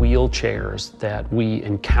number of wheelchairs that we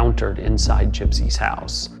encountered inside Gypsy's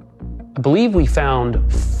house. I believe we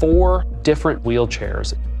found 4 different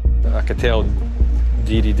wheelchairs. I could tell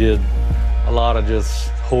Dee Dee did a lot of just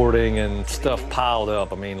hoarding and stuff piled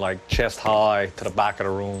up. I mean, like chest high to the back of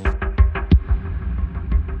the room.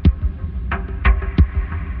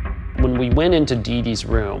 When we went into Dee Dee's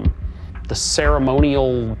room, the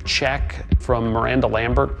ceremonial check from Miranda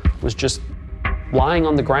Lambert was just lying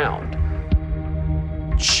on the ground.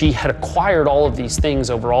 She had acquired all of these things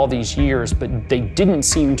over all these years, but they didn't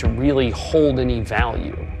seem to really hold any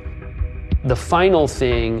value. The final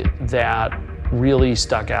thing that really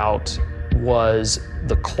stuck out was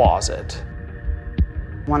the closet.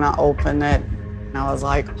 When I opened it, I was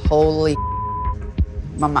like, holy,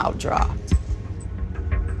 my mouth dropped.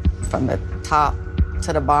 From the top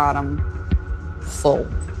to the bottom, full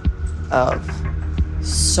of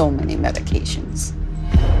so many medications.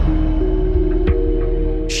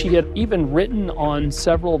 She had even written on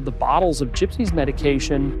several of the bottles of Gypsy's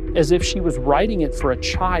medication as if she was writing it for a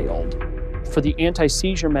child. For the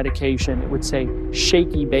anti-seizure medication, it would say,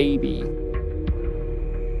 shaky baby.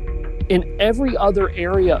 In every other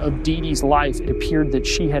area of Dee Dee's life, it appeared that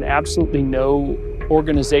she had absolutely no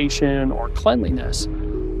organization or cleanliness,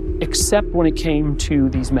 except when it came to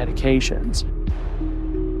these medications.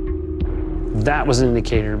 That was an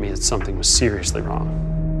indicator to me that something was seriously wrong.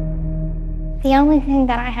 The only thing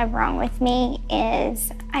that I have wrong with me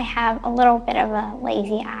is I have a little bit of a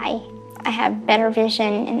lazy eye. I have better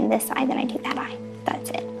vision in this eye than I do that eye.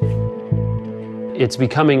 That's it. It's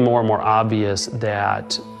becoming more and more obvious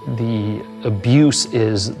that the abuse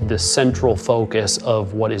is the central focus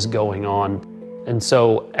of what is going on. And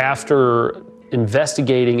so after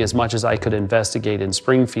investigating as much as I could investigate in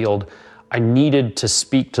Springfield, I needed to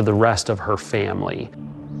speak to the rest of her family.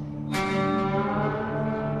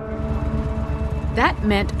 That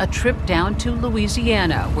meant a trip down to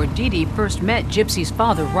Louisiana, where Dee Dee first met Gypsy's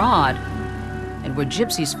father, Rod, and where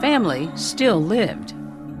Gypsy's family still lived.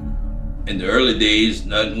 In the early days,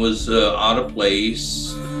 nothing was out of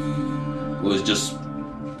place. It was just,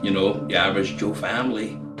 you know, the average Joe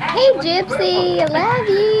family. Hey, Gypsy, I love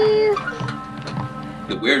you.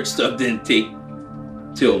 The weird stuff didn't take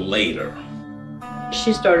till later.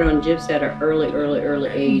 She started on Gypsy at an early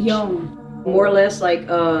age. Young. More or less like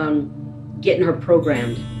getting her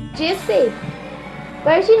programmed. Gypsy,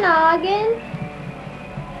 where's your noggin?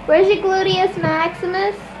 Where's your gluteus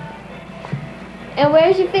maximus? And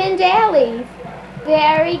where's your phalanges?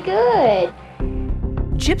 Very good.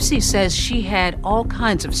 Gypsy says she had all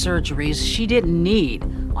kinds of surgeries she didn't need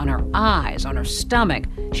on her eyes, on her stomach.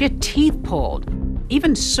 She had teeth pulled,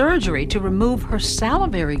 even surgery to remove her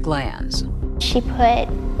salivary glands. She put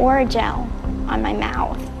Orajel on my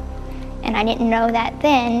mouth. And I didn't know that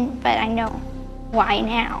then, but I know why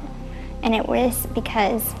now. And it was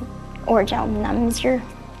because Orajel numbs your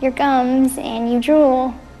gums and you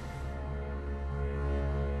drool.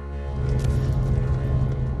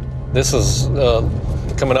 This is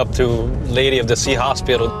coming up to Lady of the Sea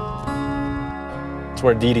Hospital. It's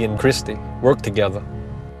where Dee Dee and Christy worked together.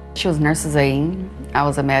 She was nurse's aide. I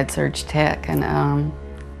was a med-surg tech, and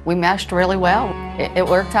we meshed really well. It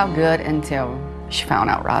worked out good until she found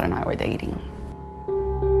out Rod and I were dating.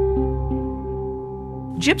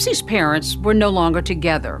 Gypsy's parents were no longer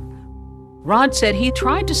together. Rod said he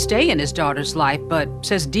tried to stay in his daughter's life, but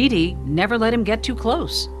says Dee Dee never let him get too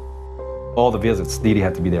close. All the visits, Dee Dee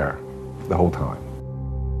had to be there the whole time.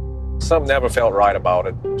 Something never felt right about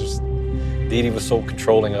it. Just Dee Dee was so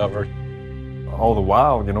controlling of her. All the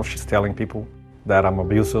while, you know, she's telling people that I'm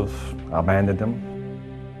abusive, I abandoned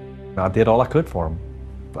them. I did all I could for them.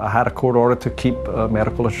 I had a court order to keep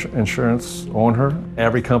medical insurance on her.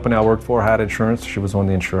 Every company I worked for had insurance. She was on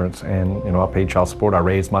the insurance, and you know, I paid child support. I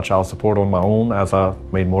raised my child support on my own as I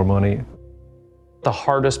made more money. The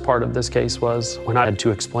hardest part of this case was when I had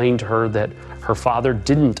to explain to her that her father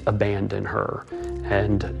didn't abandon her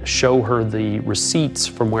and show her the receipts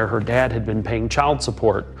from where her dad had been paying child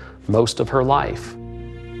support most of her life.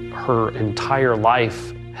 Her entire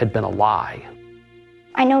life had been a lie.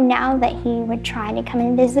 I know now that he would try to come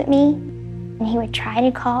and visit me, and he would try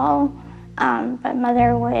to call, but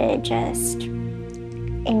Mother would just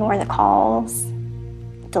ignore the calls,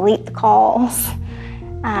 delete the calls,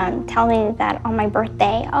 tell me that on my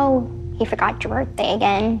birthday, oh, he forgot your birthday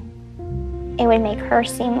again. It would make her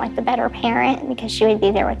seem like the better parent because she would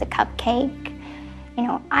be there with a cupcake. You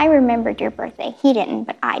know, I remembered your birthday. He didn't,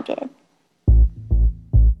 but I did.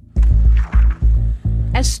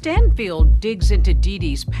 As Stanfield digs into Dee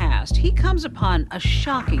Dee's past, he comes upon a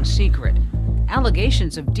shocking secret.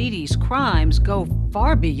 Allegations of Dee Dee's crimes go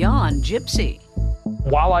far beyond Gypsy.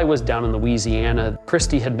 While I was down in Louisiana,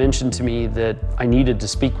 Christy had mentioned to me that I needed to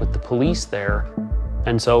speak with the police there.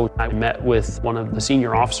 And so I met with one of the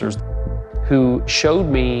senior officers who showed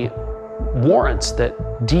me warrants that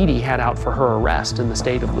Dee Dee had out for her arrest in the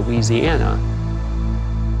state of Louisiana.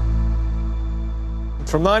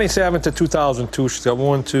 From 97 to 2002, she's got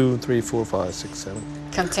 1, 2, 3, 4, 5, 6, 7.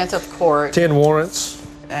 Contempt of court. 10 warrants.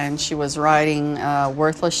 And she was writing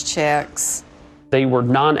worthless checks. They were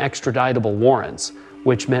non-extraditable warrants,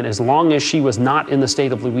 which meant as long as she was not in the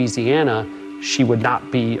state of Louisiana, she would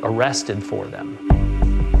not be arrested for them.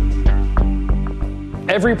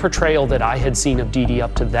 Every portrayal that I had seen of Dee Dee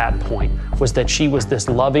up to that point was that she was this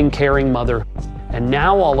loving, caring mother. And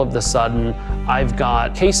now all of a sudden, I've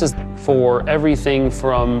got cases for everything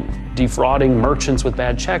from defrauding merchants with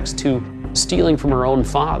bad checks to stealing from her own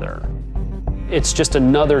father. It's just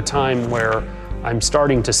another time where I'm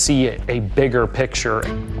starting to see a bigger picture.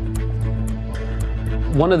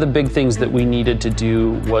 One of the big things that we needed to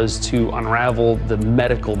do was to unravel the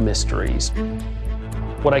medical mysteries.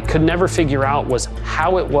 What I could never figure out was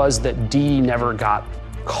how it was that Dee Dee never got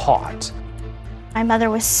caught. My mother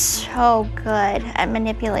was so good at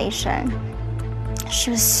manipulation. She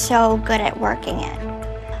was so good at working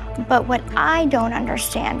it. But what I don't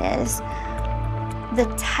understand is the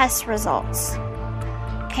test results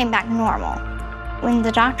came back normal. When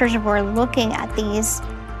the doctors were looking at these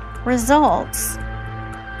results,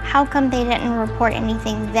 how come they didn't report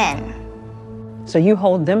anything then? So you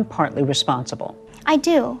hold them partly responsible? I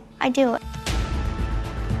do.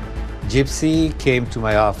 Gypsy came to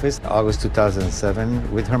my office August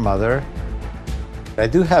 2007 with her mother. I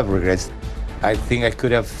do have regrets. I think I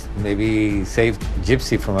could have maybe saved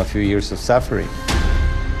Gypsy from a few years of suffering.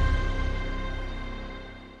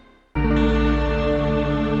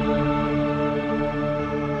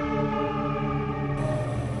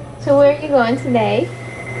 So where are you going today?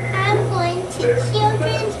 I'm going to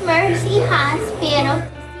Children's Mercy Hospital.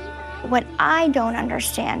 What I don't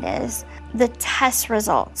understand is the test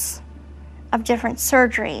results of different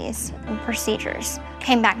surgeries and procedures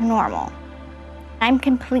came back normal. I'm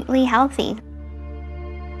completely healthy.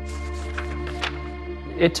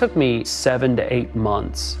 It took me 7 to 8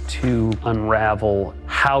 months to unravel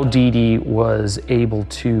how Dee Dee was able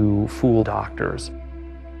to fool doctors.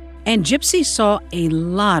 And Gypsy saw a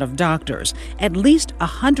lot of doctors, at least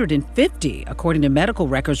 150, according to medical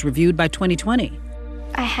records reviewed by 2020.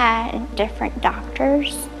 I had different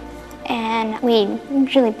doctors, and we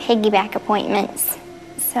usually piggyback appointments.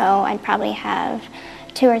 So I'd probably have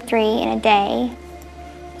 2 or 3 in a day.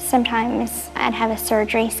 Sometimes I'd have a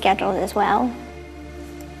surgery scheduled as well.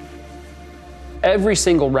 Every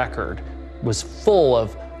single record was full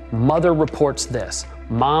of mother reports this,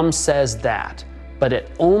 mom says that. But at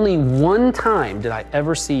only one time did I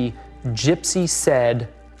ever see Gypsy said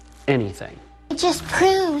anything. just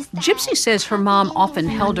proves that Gypsy says her mom often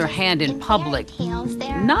held her hand in public,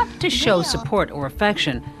 not to show support or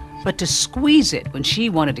affection, but to squeeze it when she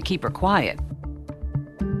wanted to keep her quiet.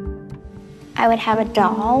 I would have a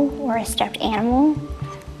doll or a stuffed animal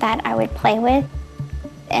that I would play with,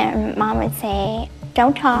 and Mom would say,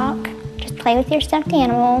 "Don't talk, just play with your stuffed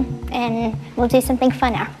animal, and we'll do something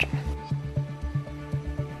fun after."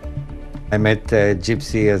 I met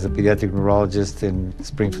Gypsy as a pediatric neurologist in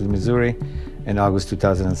Springfield, Missouri in August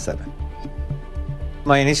 2007.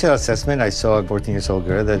 My initial assessment, I saw a 14-year-old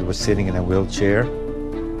girl that was sitting in a wheelchair.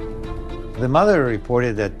 The mother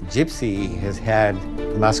reported that Gypsy has had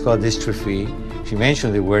muscular dystrophy. She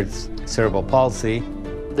mentioned the word cerebral palsy.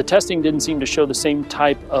 The testing didn't seem to show the same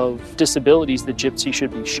type of disabilities that Gypsy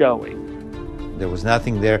should be showing. There was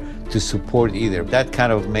nothing there to support either. That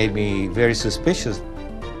kind of made me very suspicious.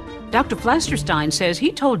 Dr. Flasterstein says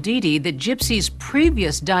he told Dee Dee that Gypsy's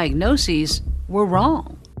previous diagnoses were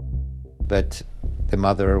wrong. But the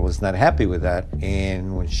mother was not happy with that.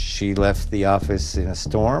 And when she left the office in a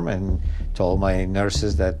storm and told my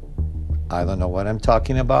nurses that I don't know what I'm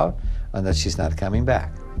talking about and that she's not coming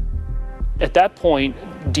back. At that point,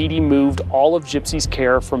 Dee Dee moved all of Gypsy's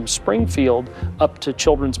care from Springfield up to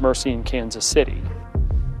Children's Mercy in Kansas City.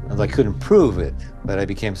 I couldn't prove it, but I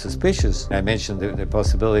became suspicious. I mentioned the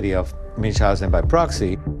possibility of Munchausen by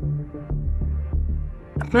proxy.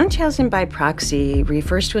 Munchausen by proxy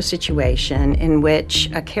refers to a situation in which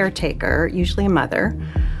a caretaker, usually a mother,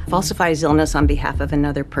 falsifies illness on behalf of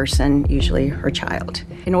another person, usually her child,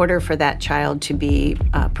 in order for that child to be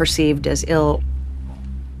perceived as ill.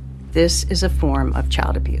 This is a form of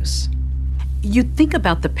child abuse. You think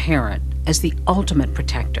about the parent as the ultimate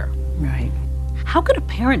protector. Right. How could a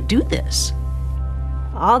parent do this?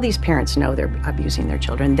 All these parents know they're abusing their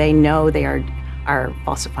children. They know they are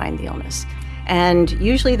falsifying the illness. And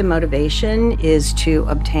usually the motivation is to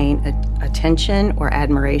obtain attention or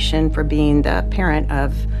admiration for being the parent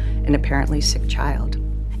of an apparently sick child.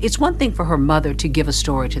 It's one thing for her mother to give a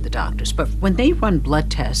story to the doctors, but when they run blood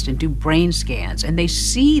tests and do brain scans and they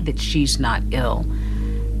see that she's not ill,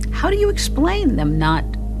 how do you explain them not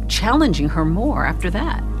challenging her more after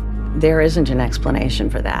that? There isn't an explanation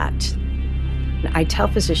for that. I tell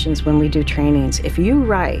physicians when we do trainings, if you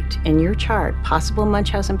write in your chart possible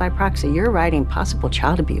Munchausen by proxy, you're writing possible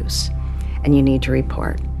child abuse, and you need to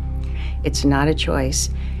report. It's not a choice,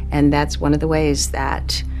 and that's one of the ways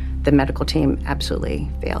that the medical team absolutely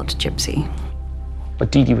failed Gypsy.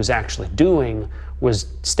 What Dee Dee was actually doing was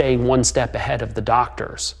staying one step ahead of the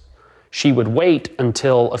doctors. She would wait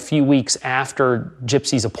until a few weeks after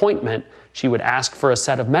Gypsy's appointment. She would ask for a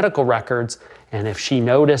set of medical records, and if she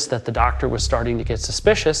noticed that the doctor was starting to get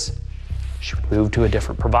suspicious, she would move to a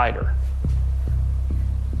different provider.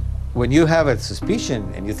 When you have a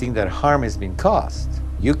suspicion and you think that harm has been caused,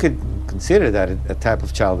 you could consider that a type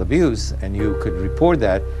of child abuse, and you could report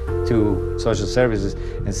that to social services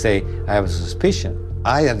and say, I have a suspicion.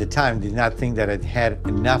 I, at the time, did not think that I had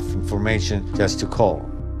enough information just to call.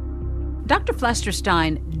 Dr.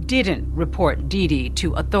 Flasterstein didn't report Dee Dee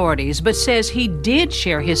to authorities, but says he did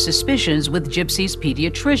share his suspicions with Gypsy's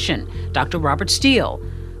pediatrician, Dr. Robert Steele,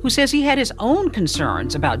 who says he had his own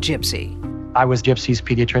concerns about Gypsy. I was Gypsy's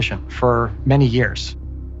pediatrician for many years.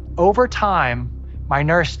 Over time, my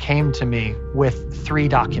nurse came to me with 3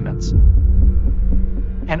 documents.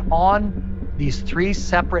 And on these 3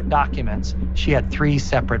 separate documents, she had 3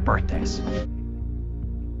 separate birthdays.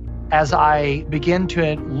 As I begin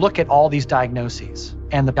to look at all these diagnoses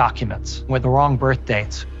and the documents with the wrong birth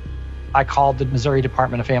dates, I called the Missouri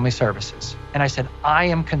Department of Family Services. And I said, I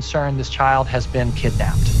am concerned this child has been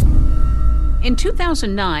kidnapped. In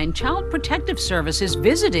 2009, Child Protective Services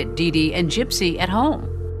visited Dee Dee and Gypsy at home.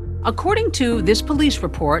 According to this police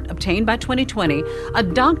report obtained by 2020, a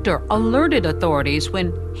doctor alerted authorities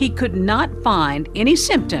when he could not find any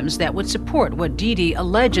symptoms that would support what Dee Dee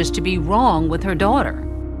alleges to be wrong with her daughter.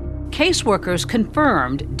 Caseworkers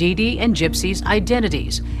confirmed Dee Dee and Gypsy's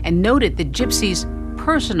identities and noted that Gypsy's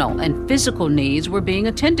personal and physical needs were being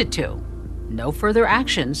attended to. No further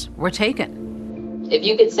actions were taken. If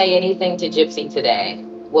you could say anything to Gypsy today,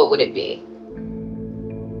 what would it be?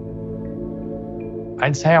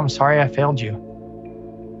 I'd say, I'm sorry I failed you.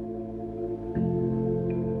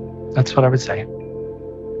 That's what I would say.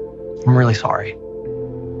 I'm really sorry.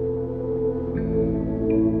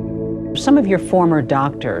 Some of your former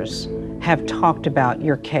doctors have talked about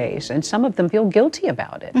your case, and some of them feel guilty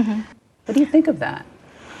about it. Mm-hmm. What do you think of that?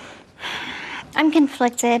 I'm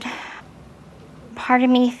conflicted. Part of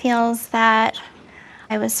me feels that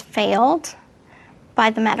I was failed by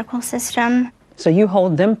the medical system. So you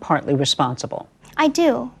hold them partly responsible? I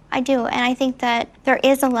do. I do, and I think that there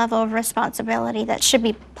is a level of responsibility that should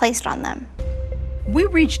be placed on them. We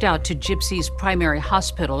reached out to Gypsy's primary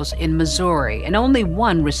hospitals in Missouri, and only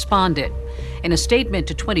one responded. In a statement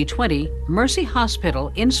to 2020, Mercy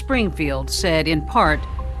Hospital in Springfield said, in part,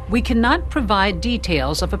 "We cannot provide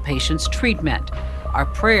details of a patient's treatment. Our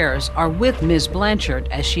prayers are with Ms. Blanchard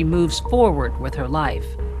as she moves forward with her life."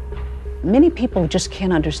 Many people just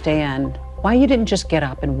can't understand why you didn't just get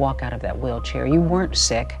up and walk out of that wheelchair. You weren't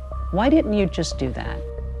sick. Why didn't you just do that?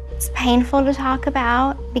 It's painful to talk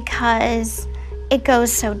about because it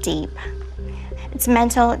goes so deep. It's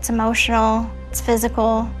mental, it's emotional, it's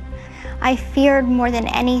physical. I feared more than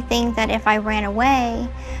anything that if I ran away,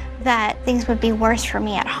 that things would be worse for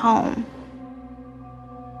me at home.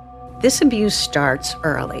 This abuse starts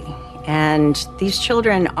early, and these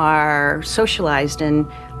children are socialized and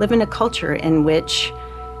live in a culture in which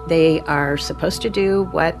they are supposed to do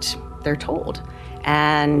what they're told.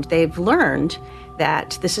 And they've learned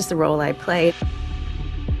that this is the role I play.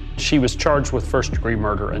 She was charged with first-degree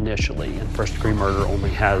murder initially, and first-degree murder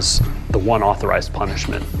only has the one authorized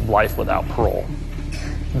punishment, life without parole.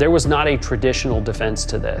 There was not a traditional defense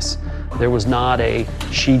to this. There was not a,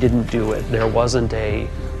 she didn't do it. There wasn't a,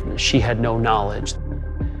 she had no knowledge.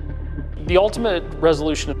 The ultimate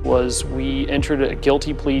resolution was we entered a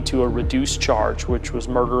guilty plea to a reduced charge, which was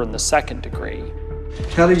murder in the second degree.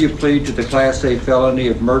 How do you plead to the Class A felony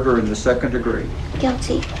of murder in the second degree?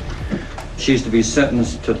 Guilty. She's to be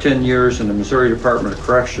sentenced to 10 years in the Missouri Department of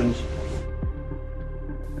Corrections.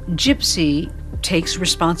 Gypsy takes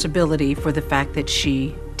responsibility for the fact that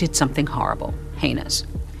she did something horrible, heinous.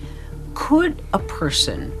 Could a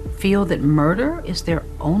person feel that murder is their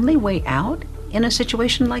only way out in a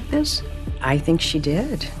situation like this? I think she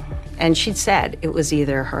did. And she'd said it was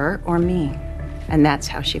either her or me. And that's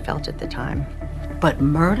how she felt at the time. But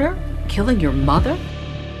murder? Killing your mother?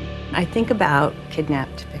 I think about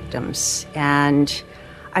kidnapped victims, and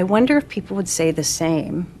I wonder if people would say the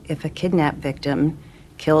same if a kidnapped victim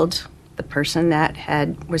killed the person that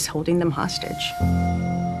was holding them hostage.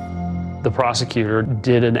 The prosecutor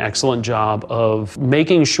did an excellent job of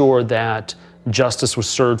making sure that justice was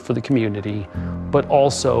served for the community, but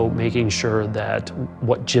also making sure that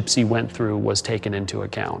what Gypsy went through was taken into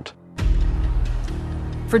account.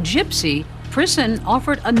 For Gypsy, prison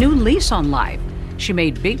offered a new lease on life. She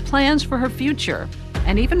made big plans for her future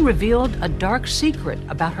and even revealed a dark secret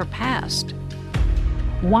about her past.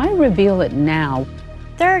 Why reveal it now?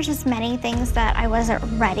 There are just many things that I wasn't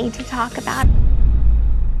ready to talk about.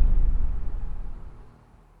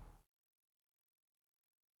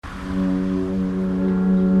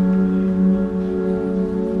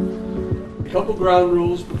 A couple ground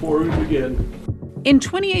rules before we begin. In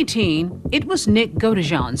 2018, it was Nick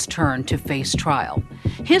Godejohn's turn to face trial.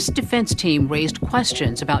 His defense team raised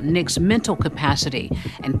questions about Nick's mental capacity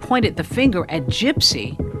and pointed the finger at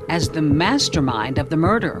Gypsy as the mastermind of the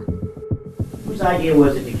murder. Whose idea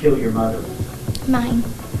was it to kill your mother? Mine.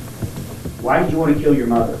 Why did you want to kill your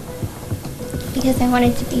mother? Because I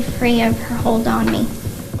wanted to be free of her hold on me.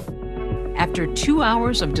 After 2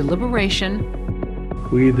 hours of deliberation,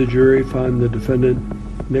 We, the jury, find the defendant,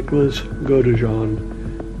 Nicholas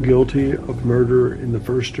Godejohn, guilty of murder in the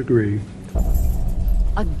first degree.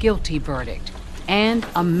 a guilty verdict and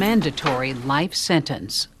a mandatory life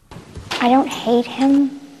sentence. I don't hate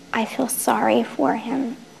him. I feel sorry for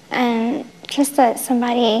him. And just that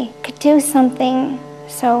somebody could do something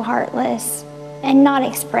so heartless and not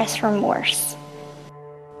express remorse.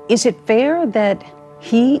 Is it fair that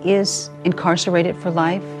he is incarcerated for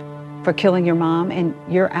life for killing your mom and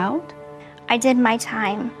you're out? I did my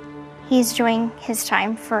time. He's doing his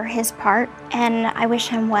time for his part, and I wish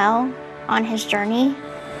him well on his journey.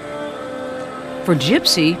 For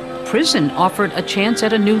Gypsy, prison offered a chance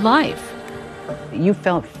at a new life. You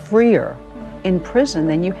felt freer in prison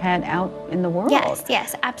than you had out in the world.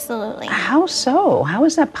 Yes, absolutely. How so? How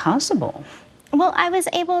is that possible? Well, I was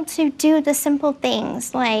able to do the simple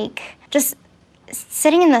things like just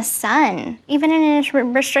sitting in the sun, even in a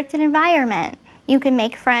restricted environment. You can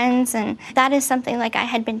make friends, and that is something like I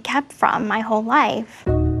had been kept from my whole life.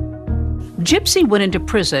 Gypsy went into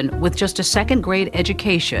prison with just a second-grade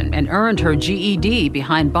education and earned her GED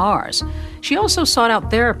behind bars. She also sought out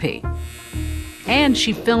therapy. And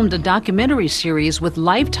she filmed a documentary series with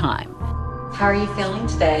Lifetime. How are you feeling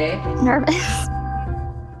today? Nervous.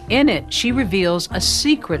 In it, she reveals a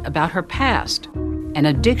secret about her past, an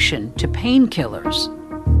addiction to painkillers.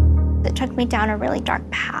 It took me down a really dark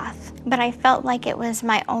path, but I felt like it was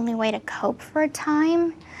my only way to cope for a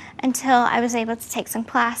time until I was able to take some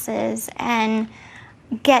classes and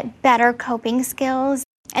get better coping skills.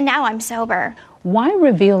 And now I'm sober. Why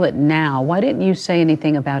reveal it now? Why didn't you say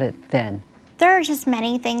anything about it then? There are just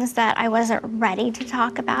many things that I wasn't ready to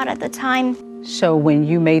talk about at the time. So when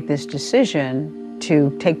you made this decision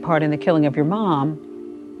to take part in the killing of your mom,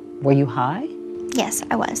 were you high? Yes,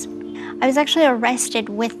 I was. I was actually arrested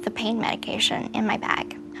with the pain medication in my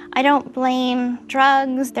bag. I don't blame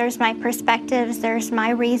drugs. There's my perspectives, there's my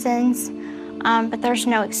reasons, but there's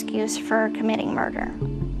no excuse for committing murder.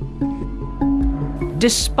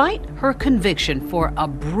 Despite her conviction for a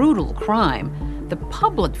brutal crime, the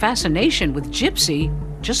public fascination with Gypsy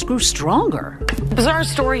just grew stronger. The bizarre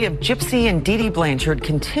story of Gypsy and Dee Dee Blanchard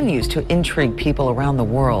continues to intrigue people around the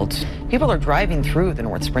world. People are driving through the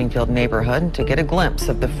North Springfield neighborhood to get a glimpse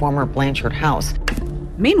of the former Blanchard house.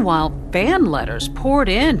 Meanwhile, fan letters poured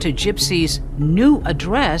in to Gypsy's new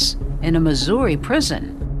address in a Missouri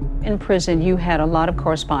prison. In prison, you had a lot of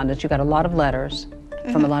correspondence. You got a lot of letters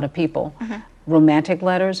from a lot of people. Romantic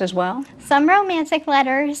letters as well? Some romantic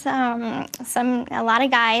letters, a lot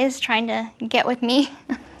of guys trying to get with me.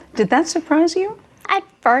 Did that surprise you? At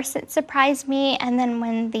first it surprised me, and then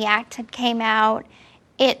when The Act had came out,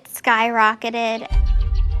 it skyrocketed.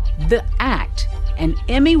 The Act, an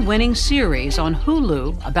Emmy-winning series on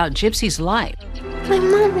Hulu about Gypsy's life. My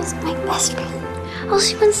mom is my best friend. All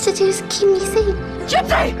she wants to do is keep me safe.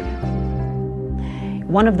 Gypsy!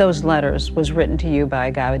 One of those letters was written to you by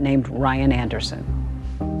a guy named Ryan Anderson.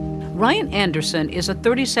 Ryan Anderson is a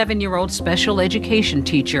 37-year-old special education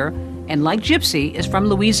teacher, and like Gypsy, is from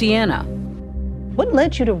Louisiana. What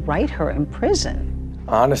led you to write her in prison?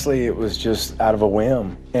 Honestly, it was just out of a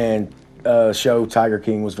whim. And show Tiger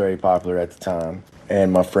King was very popular at the time.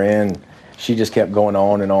 And my friend, she just kept going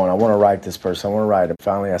on and on. I want to write this person, I want to write him.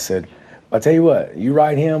 Finally, I said, I'll tell you what, you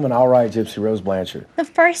write him and I'll write Gypsy Rose Blanchard. The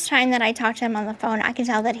first time that I talked to him on the phone, I could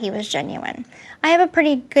tell that he was genuine. I have a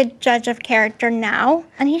pretty good judge of character now,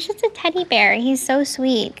 and he's just a teddy bear. He's so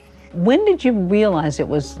sweet. When did you realize it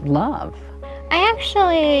was love? I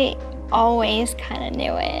actually always kind of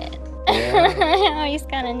knew it. Yeah. I always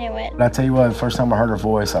kind of knew it. But I tell you what, the first time I heard her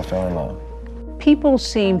voice, I fell in love. People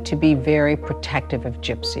seem to be very protective of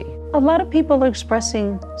Gypsy. A lot of people are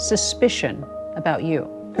expressing suspicion about you.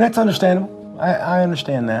 And that's understandable. I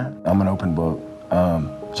understand that. I'm an open book.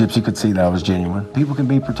 Gypsy could see that I was genuine. People can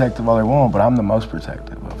be protective all they want, but I'm the most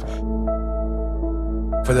protective of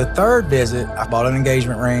her. For the third visit, I bought an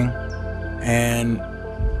engagement ring, and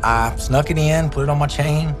I snuck it in, put it on my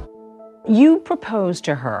chain. You proposed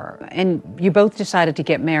to her, and you both decided to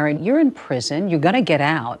get married. You're in prison. You're going to get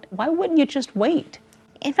out. Why wouldn't you just wait?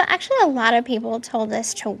 Actually, a lot of people told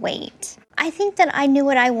us to wait. I think that I knew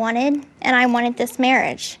what I wanted, and I wanted this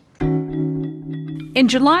marriage. In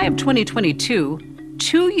July of 2022,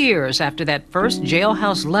 2 years after that first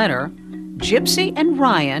jailhouse letter, Gypsy and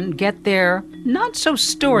Ryan get their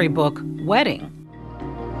not-so-storybook wedding.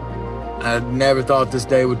 I never thought this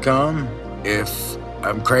day would come. If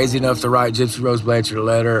I'm crazy enough to write Gypsy Rose Blanchard a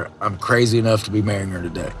letter, I'm crazy enough to be marrying her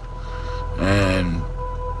today. And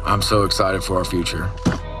I'm so excited for our future.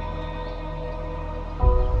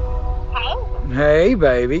 Hey,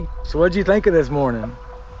 baby. So what'd you think of this morning? The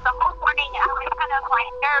whole morning I was kind of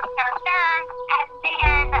like nerves, and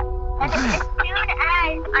then as soon as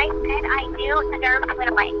I said I do, the nerves went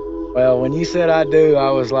away. Well, when you said I do,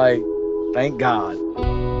 I was like, thank God.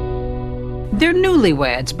 They're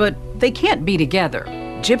newlyweds, but they can't be together.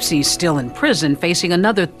 Gypsy's still in prison, facing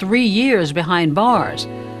another 3 years behind bars.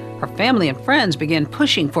 Her family and friends began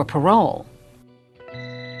pushing for parole.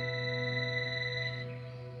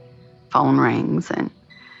 Phone rings and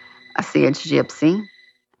I see it's Gypsy,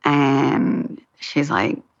 and she's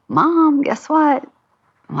like, Mom, guess what?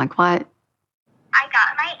 I'm like, what? I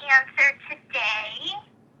got my answer today.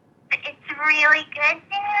 It's really good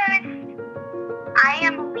news. I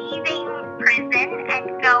am leaving prison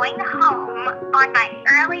and going home on my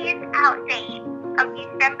earliest out date of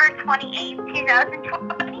December 28th,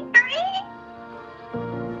 2023.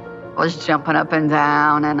 I was jumping up and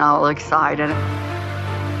down and all excited.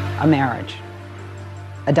 A marriage,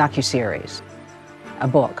 a docuseries, a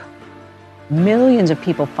book. Millions of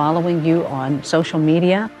people following you on social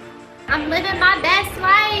media. I'm living my best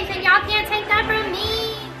life, and y'all can't take that from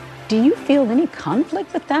me. Do you feel any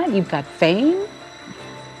conflict with that? You've got fame,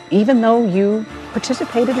 even though you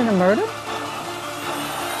participated in a murder?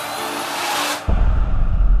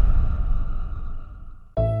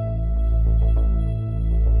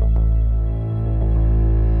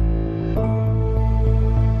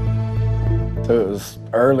 So it was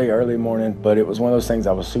early morning, but it was one of those things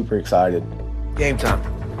I was super excited. Game time.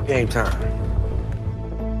 Game time.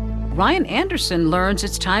 Ryan Anderson learns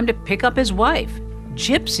it's time to pick up his wife.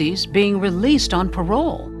 Gypsy's being released on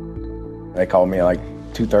parole. They called me at like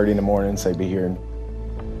 2:30 in the morning, say be here in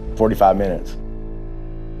 45 minutes.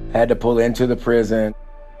 Had to pull into the prison.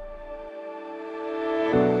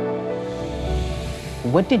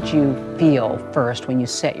 What did you feel first when you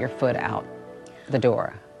set your foot out the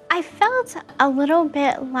door? I felt a little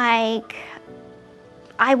bit like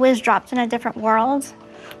I was dropped in a different world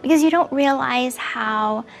because you don't realize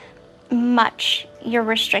how much you're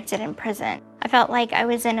restricted in prison. I felt like I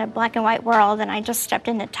was in a black and white world and I just stepped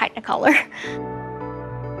into Technicolor.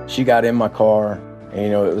 She got in my car and, you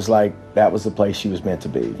know, it was like that was the place she was meant to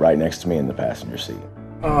be, right next to me in the passenger seat.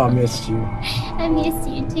 Oh, I missed you. I missed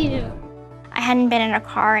you too. I hadn't been in a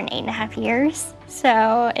car in 8.5 years,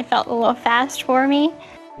 so it felt a little fast for me.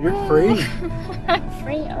 You're free. I'm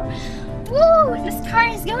free. Woo, this car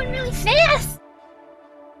is going really fast.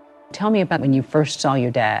 Tell me about when you first saw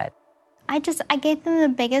your dad. I gave them the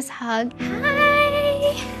biggest hug.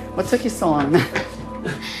 Hi. What took you so long?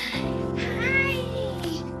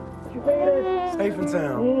 Safe and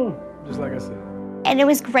sound, just like I said. And it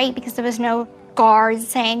was great because there was no guards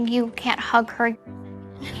saying you can't hug her.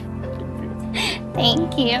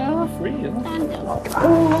 Thank you.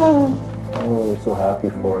 Oh, I'm so happy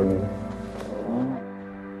for you.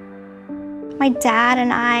 My dad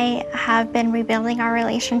and I have been rebuilding our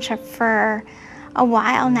relationship for a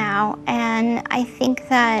while now, and I think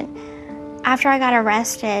that after I got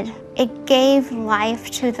arrested, it gave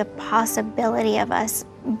life to the possibility of us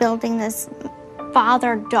building this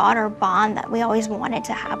father-daughter bond that we always wanted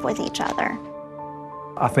to have with each other.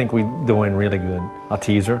 I think we're doing really good. I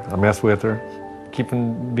tease her, I mess with her,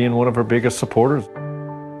 keeping being one of her biggest supporters.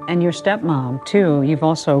 And your stepmom, too. You've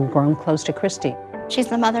also grown close to Christy. She's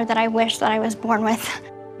the mother that I wish that I was born with.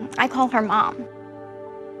 I call her mom.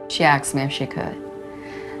 She asked me if she could.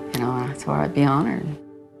 You know, I told her I'd be honored.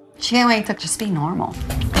 She can't wait to just be normal.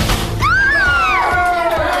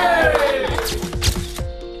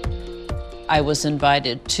 I was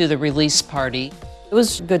invited to the release party. It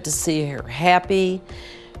was good to see her happy,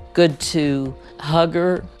 good to hug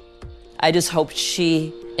her. I just hope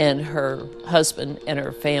she and her husband and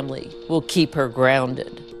her family will keep her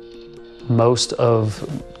grounded. Most of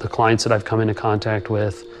the clients that I've come into contact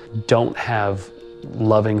with don't have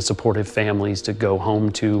loving, supportive families to go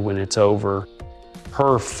home to when it's over.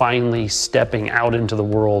 Her finally stepping out into the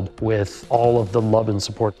world with all of the love and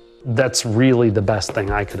support, that's really the best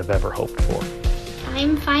thing I could have ever hoped for.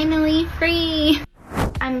 I'm finally free.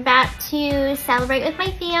 I'm about to celebrate with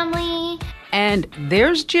my family. And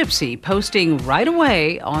there's Gypsy posting right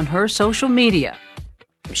away on her social media.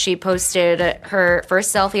 She posted her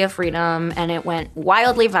first selfie of freedom and it went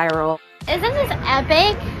wildly viral. Isn't this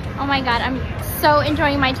epic? Oh my God, I'm so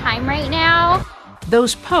enjoying my time right now.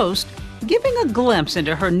 Those posts, giving a glimpse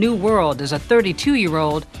into her new world as a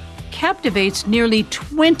 32-year-old, captivates nearly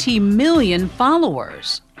 20 million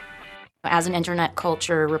followers. As an internet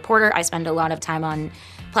culture reporter, I spend a lot of time on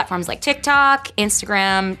platforms like TikTok,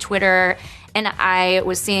 Instagram, Twitter, and I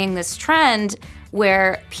was seeing this trend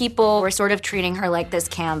where people were sort of treating her like this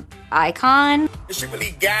camp icon. She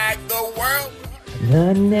really gagged the world.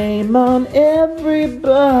 The name on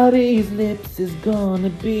everybody's lips is gonna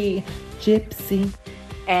be Gypsy.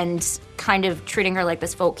 And kind of treating her like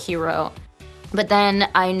this folk hero. But then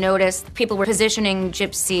I noticed people were positioning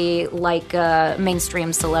Gypsy like a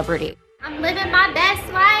mainstream celebrity. I'm living my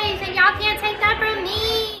best life and y'all can't take that from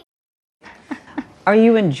me. Are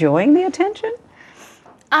you enjoying the attention?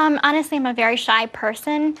 Honestly, I'm a very shy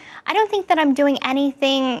person. I don't think that I'm doing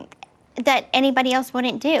anything that anybody else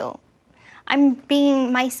wouldn't do. I'm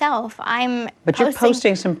being myself. But you're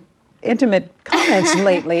posting some intimate comments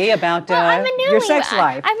lately about your sex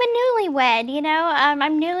life. I'm a newlywed, you know.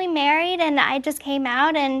 I'm newly married and I just came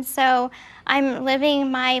out, and so I'm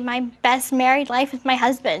living my best married life with my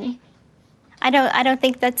husband. I don't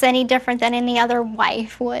think that's any different than any other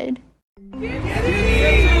wife would.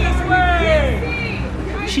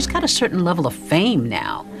 She's got a certain level of fame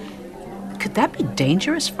now. Could that be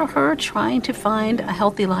dangerous for her, trying to find a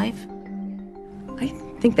healthy life? I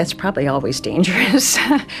think that's probably always dangerous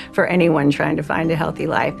for anyone trying to find a healthy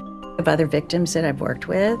life. Of other victims that I've worked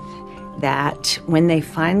with, that when they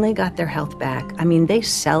finally got their health back, I mean, they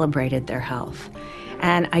celebrated their health.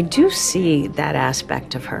 And I do see that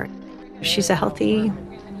aspect of her. She's a healthy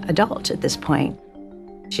adult at this point.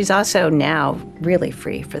 She's also now really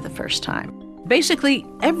free for the first time. Basically,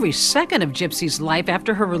 every second of Gypsy's life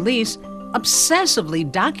after her release, obsessively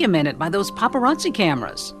documented by those paparazzi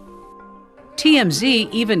cameras. TMZ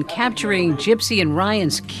even capturing Gypsy and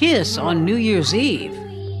Ryan's kiss on New Year's Eve.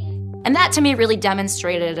 And that to me really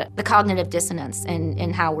demonstrated the cognitive dissonance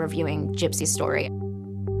in how we're viewing Gypsy's story.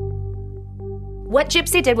 What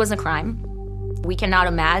Gypsy did was a crime. We cannot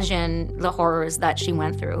imagine the horrors that she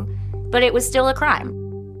went through, but it was still a crime.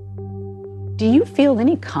 Do you feel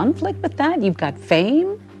any conflict with that? You've got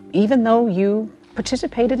fame, even though you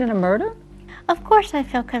participated in a murder? Of course I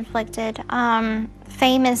feel conflicted.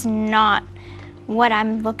 Fame is not what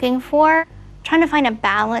I'm looking for. I'm trying to find a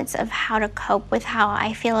balance of how to cope with how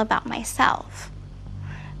I feel about myself.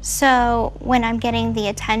 So when I'm getting the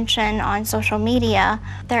attention on social media,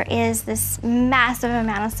 there is this massive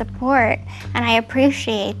amount of support, and I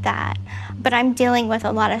appreciate that. But I'm dealing with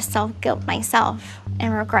a lot of self-guilt myself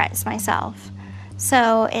and regrets myself.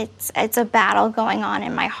 So it's a battle going on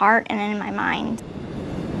in my heart and in my mind.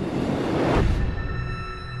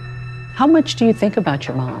 How much do you think about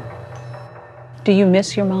your mom? Do you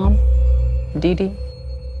miss your mom, Dee Dee?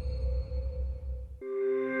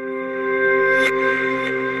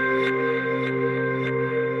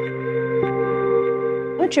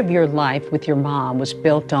 Much of your life with your mom was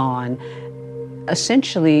built on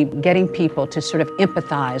essentially getting people to sort of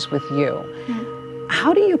empathize with you.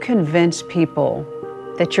 How do you convince people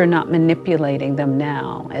that you're not manipulating them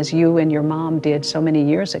now, as you and your mom did so many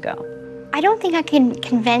years ago? I don't think I can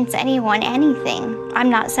convince anyone anything. I'm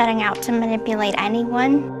not setting out to manipulate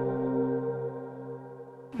anyone.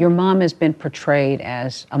 Your mom has been portrayed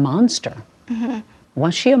as a monster. Mm-hmm.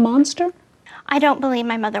 Was she a monster? I don't believe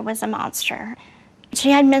my mother was a monster. She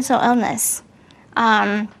had mental illness.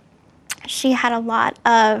 She had a lot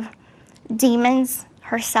of demons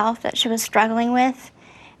herself that she was struggling with,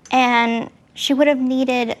 and she would have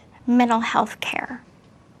needed mental health care.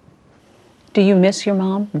 Do you miss your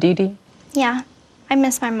mom, Dee Dee? Yeah, I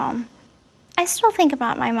miss my mom. I still think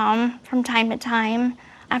about my mom from time to time.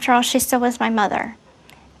 After all, she still was my mother,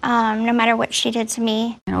 no matter what she did to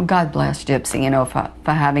me. You know, God bless Gypsy, you know, for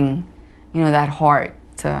having, you know, that heart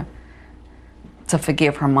to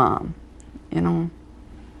forgive her mom, you know.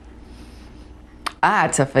 I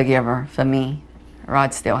had to forgive her for me.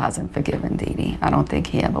 Rod still hasn't forgiven Dee Dee. I don't think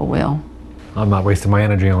he ever will. I'm not wasting my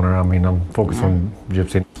energy on her. I mean, I'm focused on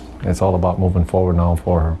Gypsy. It's all about moving forward now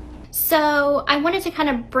for her. So I wanted to kind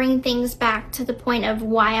of bring things back to the point of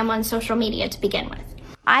why I'm on social media to begin with.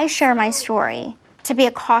 I share my story to be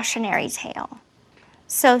a cautionary tale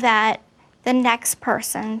so that the next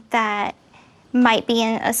person that might be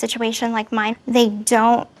in a situation like mine, they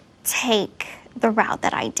don't take the route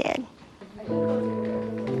that I did.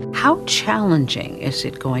 How challenging is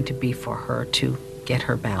it going to be for her to get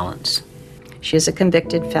her balance? She is a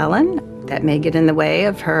convicted felon. That may get in the way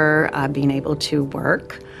of her being able to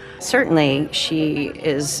work. Certainly, she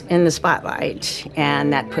is in the spotlight,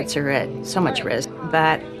 and that puts her at so much risk.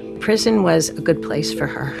 But prison was a good place for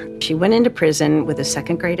her. She went into prison with a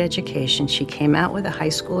second-grade education. She came out with a high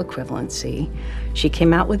school equivalency. She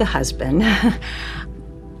came out with a husband.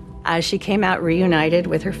 She came out reunited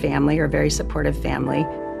with her family, her very supportive family.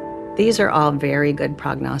 These are all very good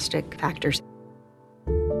prognostic factors.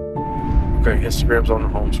 Okay, Instagram's on the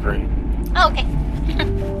home screen. Oh, okay.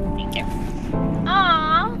 Thank you.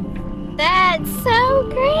 Aw, that's so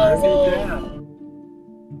crazy.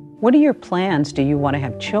 What are your plans? Do you want to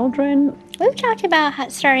have children? We've talked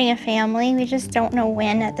about starting a family. We just don't know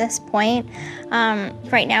when at this point.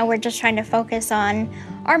 Right now, we're just trying to focus on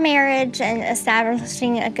our marriage and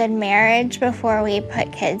establishing a good marriage before we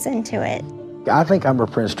put kids into it. I think I'm a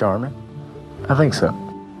Prince Charming. I think so.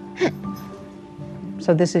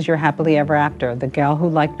 So this is your happily ever after, the gal who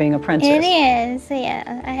liked being a princess. It is,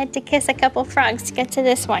 yeah. I had to kiss a couple frogs to get to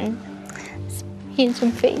this one.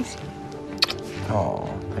 Handsome face. Oh,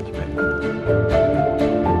 thank you, baby.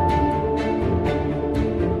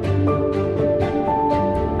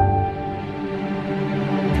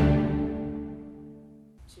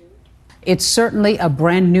 It's certainly a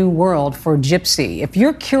brand new world for Gypsy. If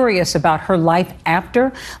you're curious about her life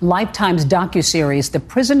after, Lifetime's docuseries, The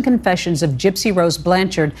Prison Confessions of Gypsy Rose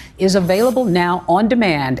Blanchard, is available now on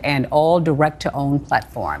demand and all direct-to-own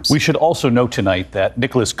platforms. We should also note tonight that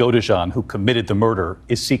Nicholas Godejan, who committed the murder,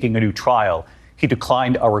 is seeking a new trial. He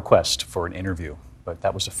declined our request for an interview. But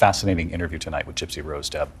that was a fascinating interview tonight with Gypsy Rose,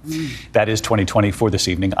 Deb. That is 2020 for this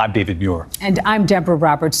evening. I'm David Muir. And I'm Deborah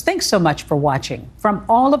Roberts. Thanks so much for watching. From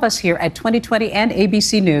all of us here at 2020 and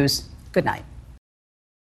ABC News, good night.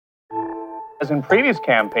 As in previous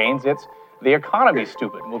campaigns, it's the economy,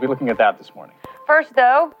 stupid. We'll be looking at that this morning. First,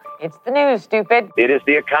 though, it's the news, stupid. It is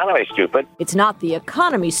the economy, stupid. It's not the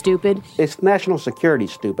economy, stupid. It's national security,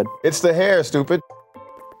 stupid. It's the hair, stupid.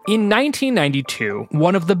 In 1992,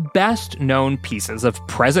 one of the best-known pieces of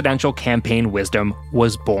presidential campaign wisdom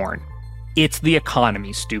was born. It's the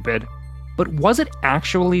economy, stupid. But was it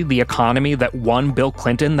actually the economy that won Bill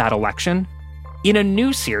Clinton that election? In a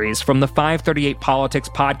new series from the 538 Politics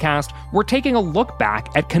podcast, we're taking a look back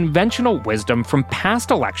at conventional wisdom from past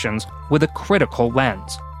elections with a critical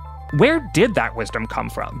lens. Where did that wisdom come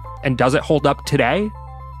from? And does it hold up today?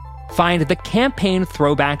 Find the Campaign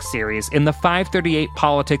Throwback series in the 538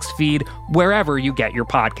 Politics feed wherever you get your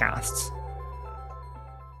podcasts.